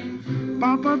came true.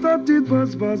 Papa the did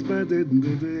buzz buzz but didn't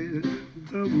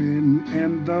the wind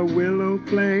and the willow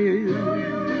play.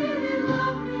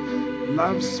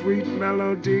 Love's sweet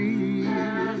melody.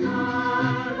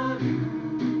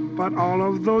 But all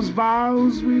of those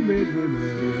vows we made with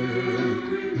her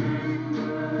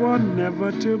were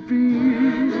never to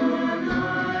be.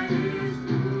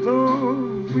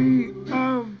 Though we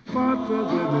are part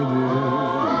of you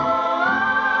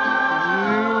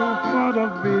part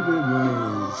of me with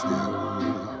still,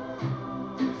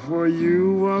 for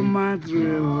you are my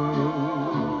thrill.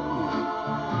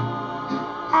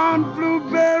 On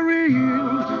Blueberry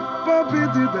Hill,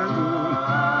 Bobby-dee-da-doo,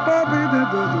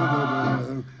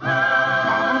 Bobby-dee-da-doo-da-doo.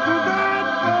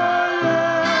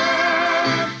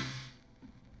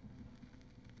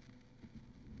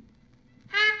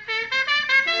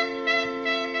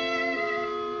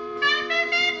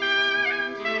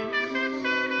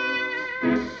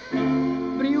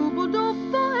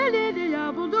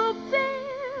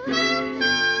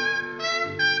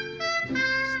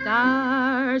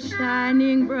 Stars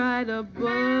shining bright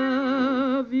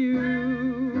above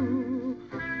you,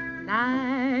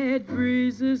 night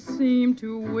breezes seem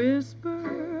to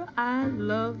whisper, I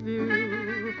love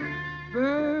you.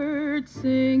 Birds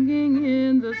singing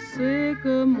in the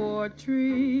sycamore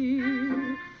tree,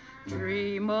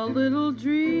 dream a little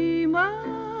dream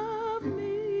of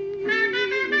me.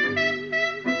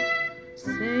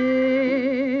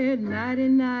 Say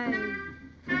nighty-night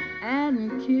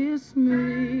and kiss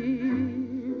me.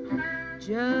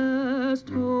 Just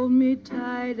hold me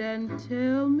tight and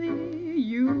tell me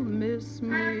you miss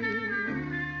me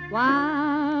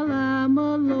while I'm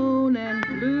alone and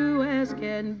blue as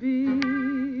can be.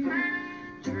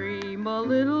 Dream a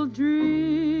little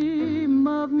dream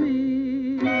of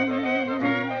me.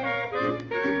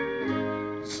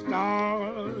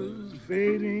 Stars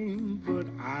fading, but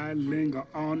I linger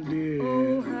on, dear.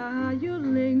 Oh, how you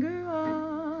linger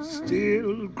on.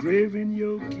 Still craving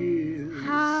your kiss.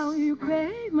 How you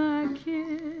crave my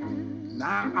kiss.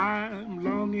 Now I'm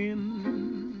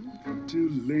longing to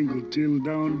linger till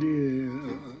dawn, dear.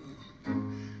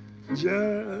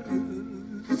 Just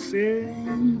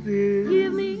saying this.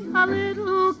 Give me a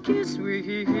little kiss, sweet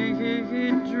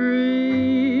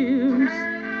dreams,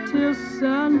 till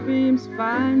sunbeams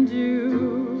find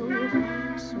you.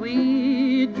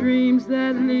 Sweet dreams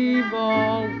that leave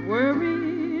all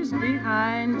worries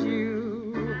behind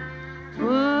you.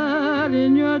 But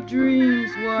in your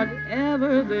dreams,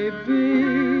 whatever they be,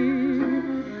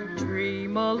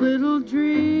 dream a little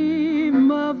dream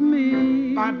of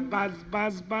me. Buzz,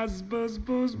 buzz, buzz, buzz,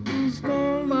 buzz, buzz,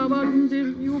 stars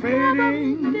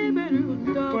fading,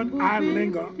 but I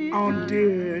linger on,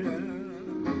 dear.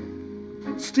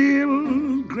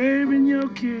 Still craving your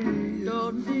kiss.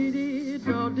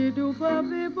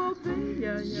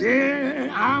 Yeah,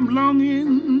 I'm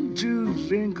longing to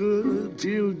linger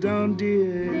till dawn,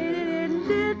 dear.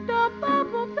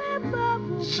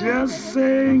 Just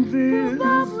saying this.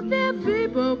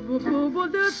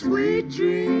 Sweet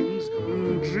dreams,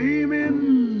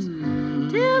 dreaming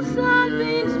till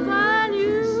sunbeams find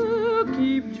you.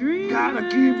 Keep dreaming. Gotta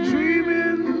keep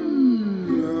dreaming.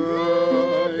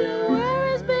 Leave the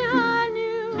worries behind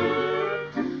you.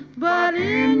 But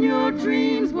in your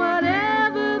dreams,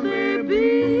 whatever they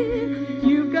be,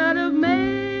 you've gotta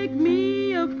make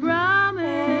me a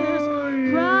promise. Oh,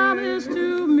 yeah. Promise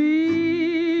to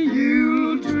me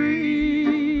you'll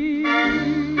dream.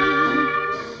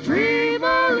 Dream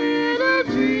a little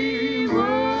dream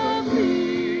of me.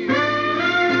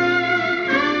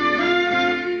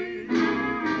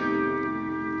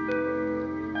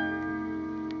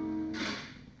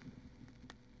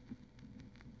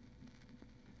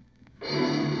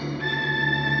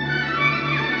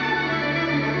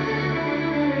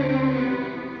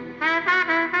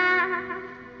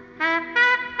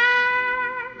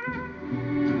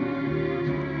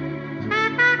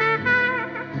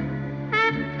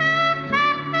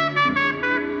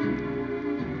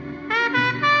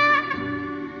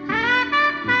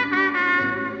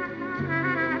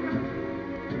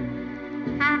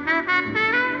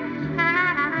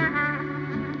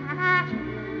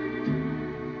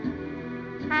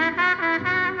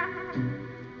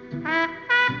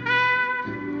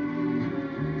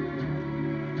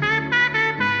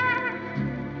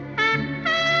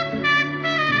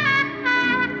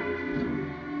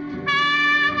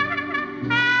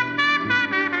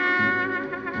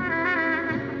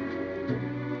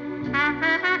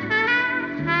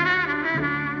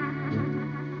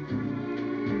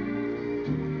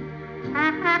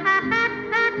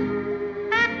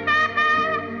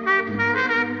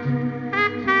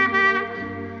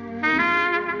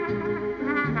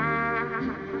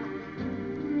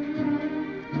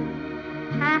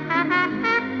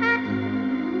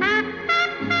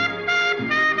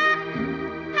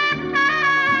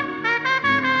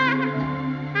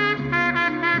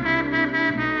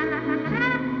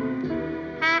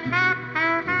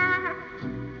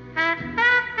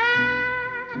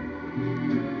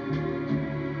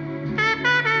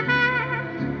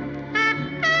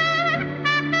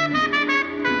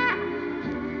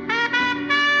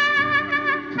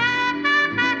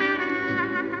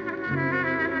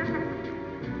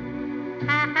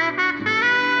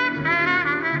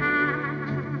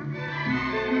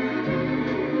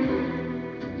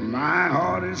 My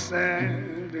heart is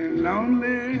sad and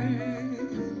lonely.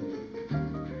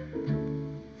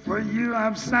 For you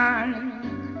I've sighed,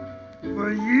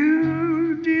 for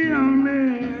you the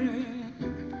only.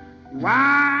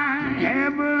 Why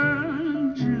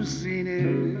haven't you seen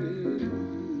it?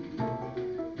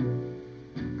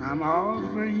 I'm all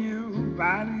for you,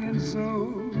 body and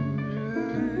soul.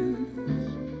 Yes.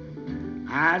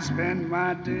 I spend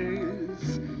my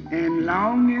days in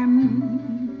longing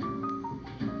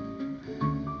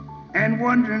and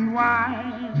wondering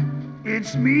why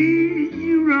it's me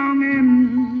you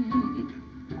wronging.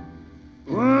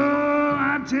 Oh,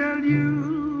 I tell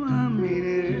you, I mean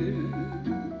it.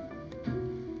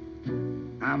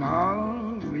 I'm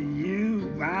all for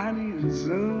you, body and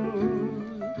soul.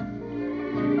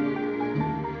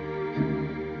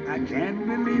 I can't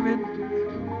believe it.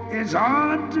 It's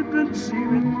hard to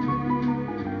conceive it.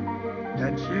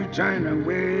 that you turn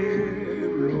away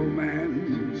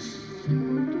romance.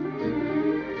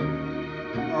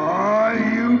 Are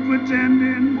you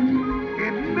pretending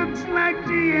it looks like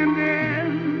the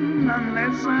ending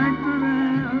unless I could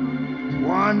have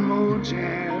one more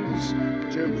chance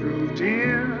to prove,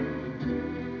 dear,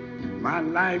 my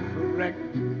life a wreck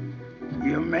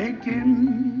you're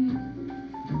making?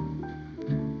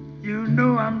 You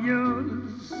know I'm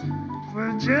yours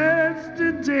for just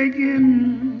a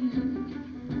taking.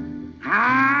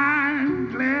 I'd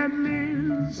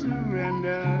gladly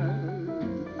surrender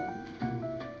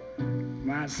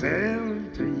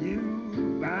myself to you,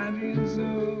 body and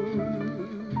soul.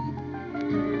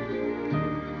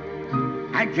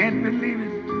 I can't believe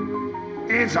it,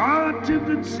 it's hard to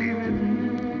conceive it,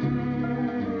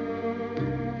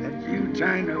 that you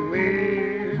turn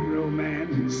away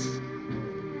romance.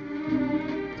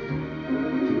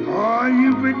 Are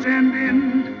you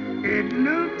pretending it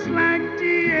looks like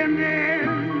the ending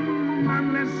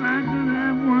unless I could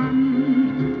have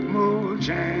one more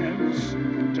chance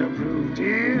to prove,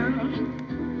 dear,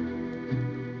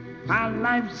 my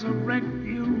life's a wreck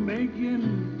you making?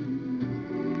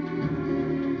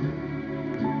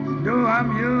 Though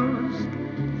I'm yours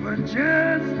for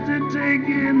just a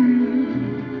taking,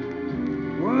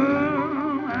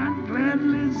 well, I'd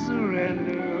gladly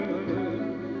surrender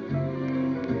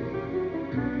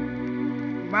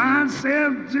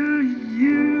myself to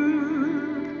you,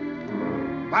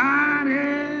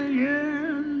 body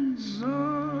and soul.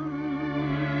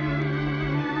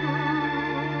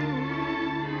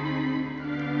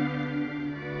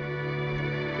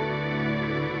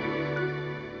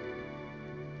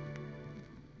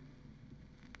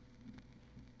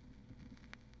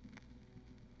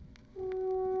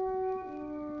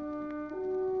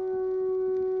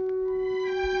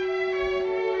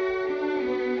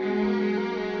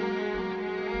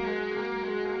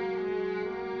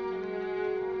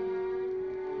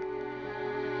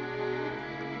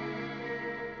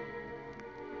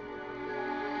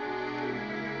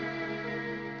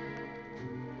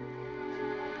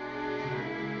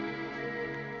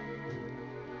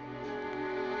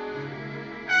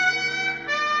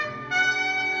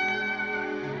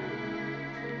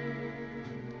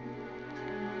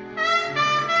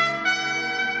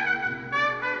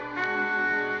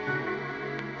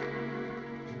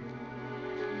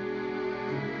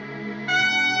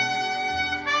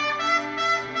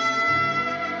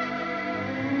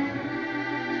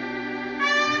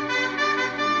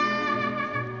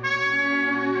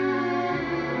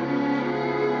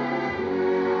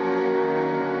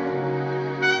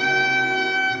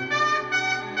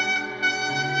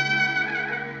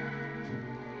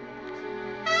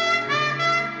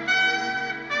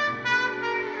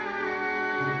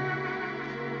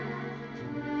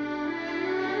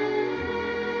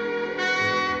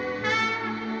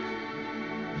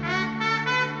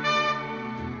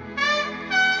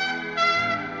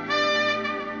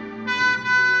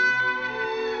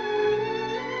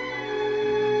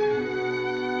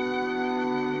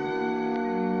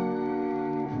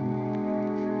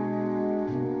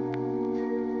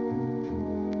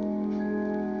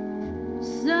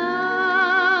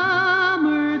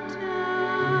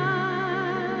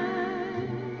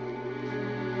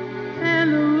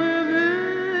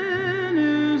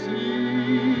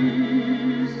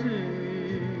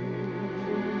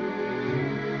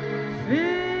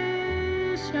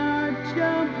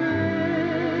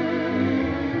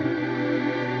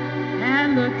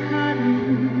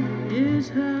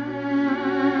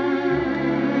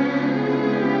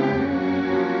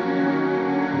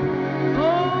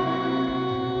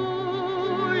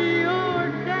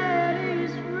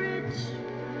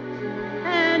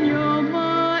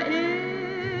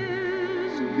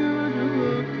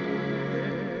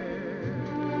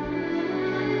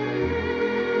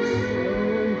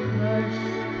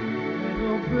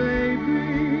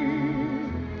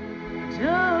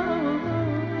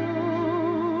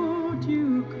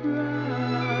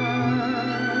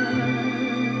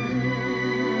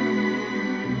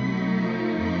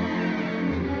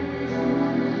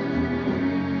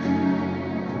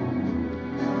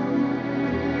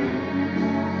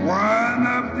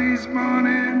 These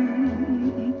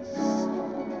mornings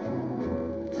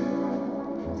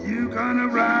you gonna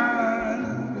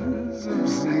rise up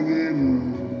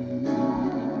singing,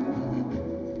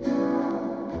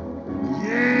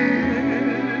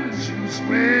 yes, you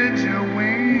spread your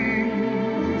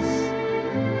wings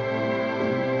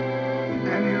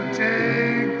and you'll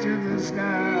take to the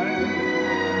sky.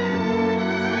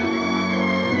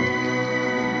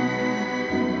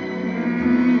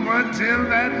 But till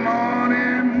that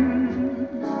morning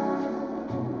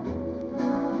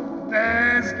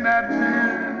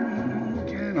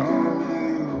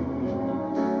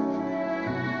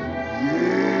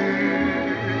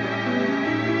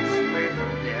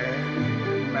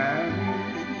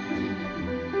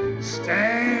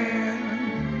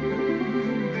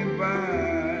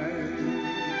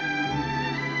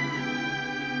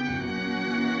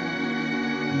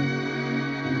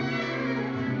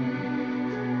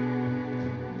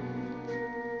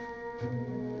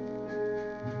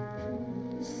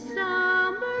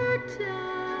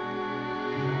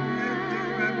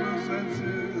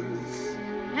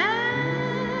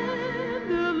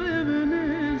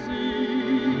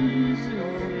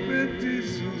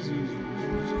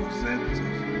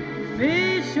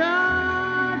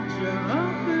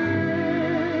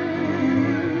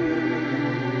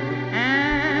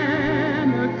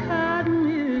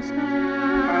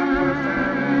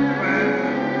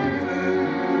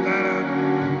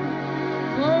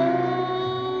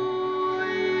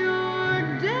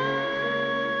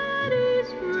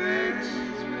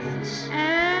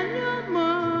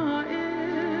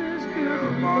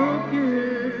So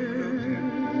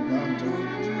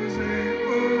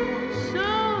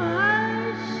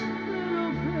hush,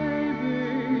 little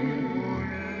baby,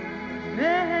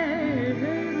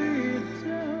 baby,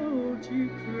 don't you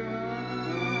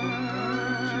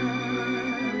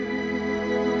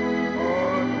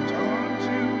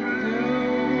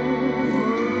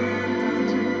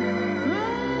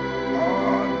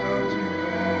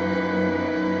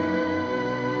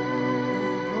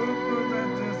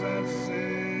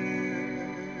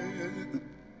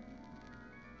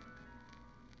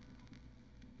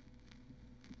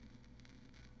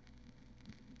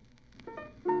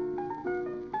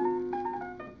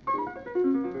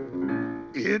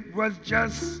It was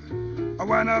just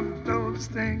one of those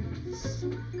things,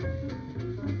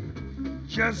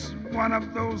 just one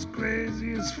of those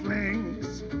craziest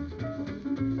flings,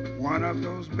 one of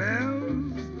those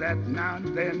bells that now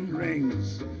and then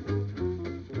rings,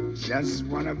 just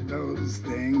one of those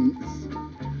things.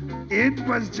 It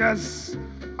was just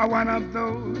one of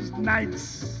those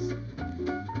nights,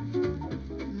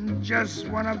 just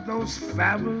one of those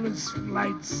fabulous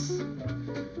flights,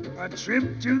 a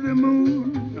trip to the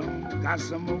moon on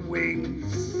gossamer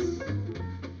wings,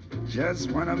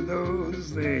 just one of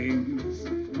those things.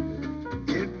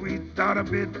 If we thought a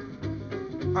bit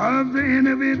of the end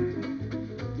of it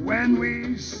when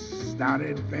we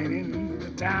started painting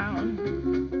the town,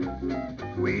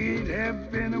 we'd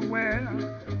have been aware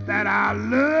that our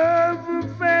love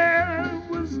affair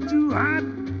was too hot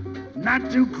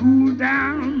not to cool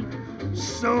down.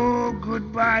 So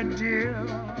goodbye, dear,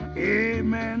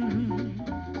 amen.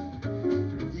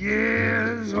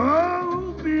 Yes,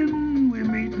 hoping we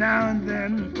meet now and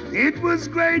then. It was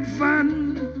great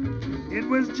fun. It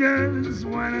was just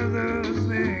one of those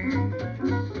things.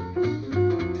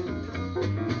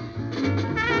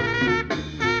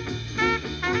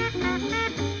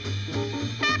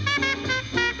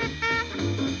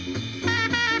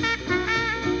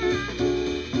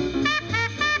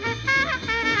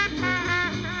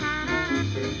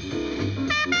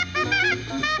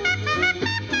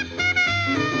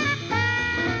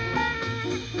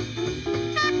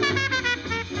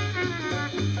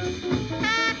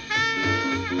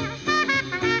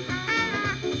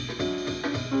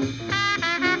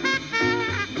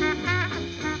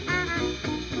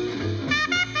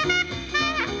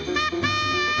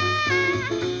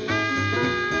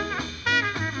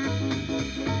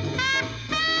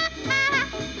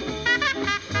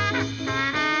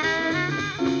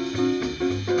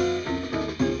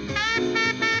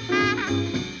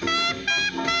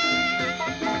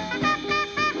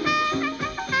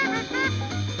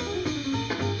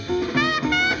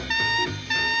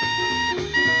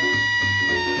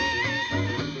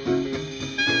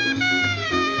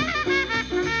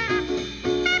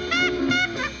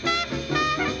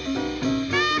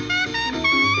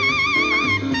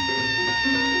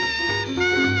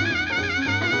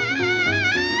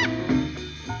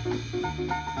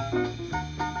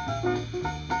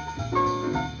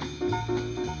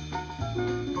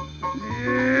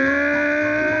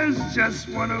 Just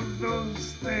one of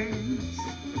those things,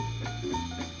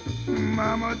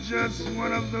 Mama, just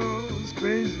one of those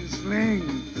crazy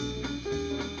slings,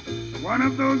 one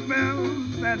of those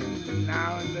bells that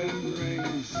now and then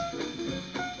rings.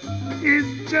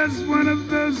 It's just one of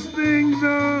those things,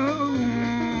 oh,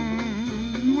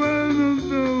 one of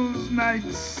those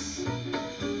nights,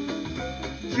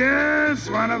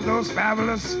 just one of those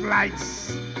fabulous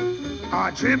flights,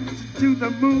 our trip to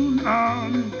the moon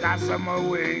on gossamer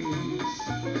wings.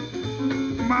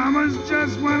 Mama's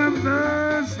just one of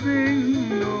those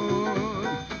things,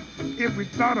 oh, if we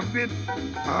thought a bit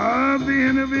of the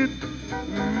end of it,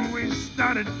 we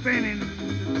started painting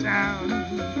the town.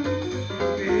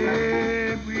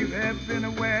 If we had been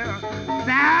aware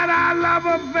that our love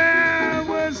affair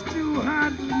was too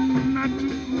hot not to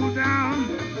cool down.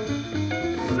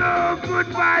 So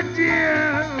goodbye,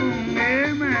 dear,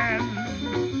 amen.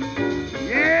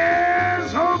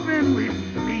 Yes, hoping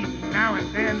we'd meet now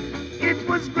and then. It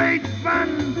was great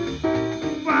fun,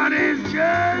 but it's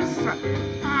just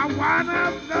one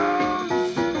of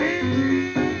those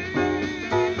things.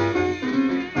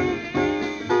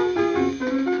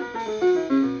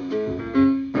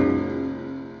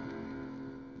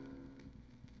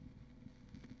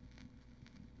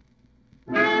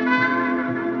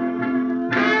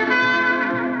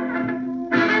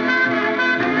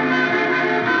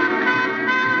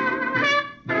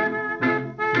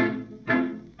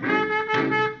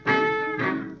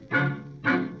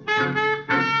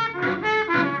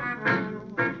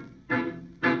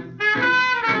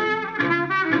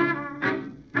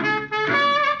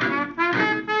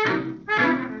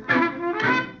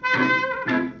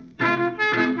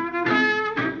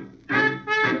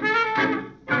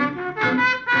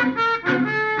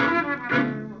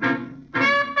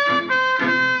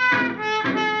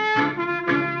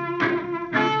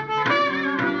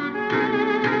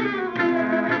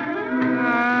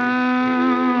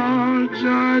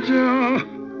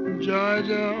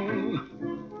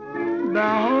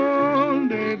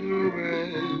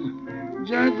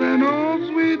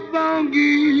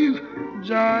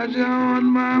 Georgia on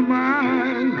my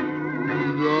mind.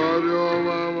 Georgia on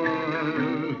my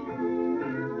mind.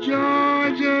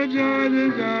 Georgia, Georgia,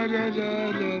 Georgia,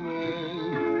 Georgia, man.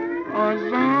 A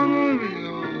song of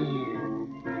your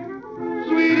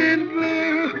sweet and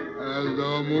clear as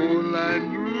the moonlight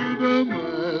through the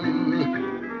mine.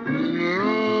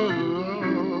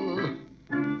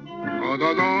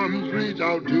 Other arms reach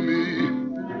out to me.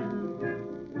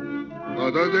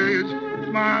 Other days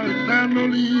smile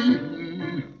tenderly.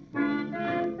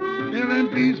 Feeling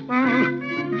peaceful,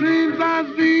 dreams I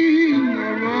see. A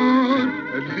road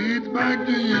that leads back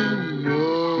to you.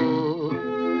 Oh.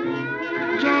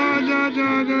 Georgia,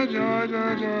 Georgia,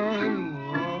 Georgia, Georgia.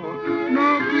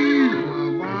 No peace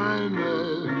of mind.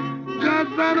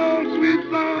 Just that old sweet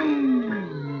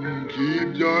song.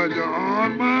 Keep Georgia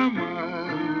on my mind.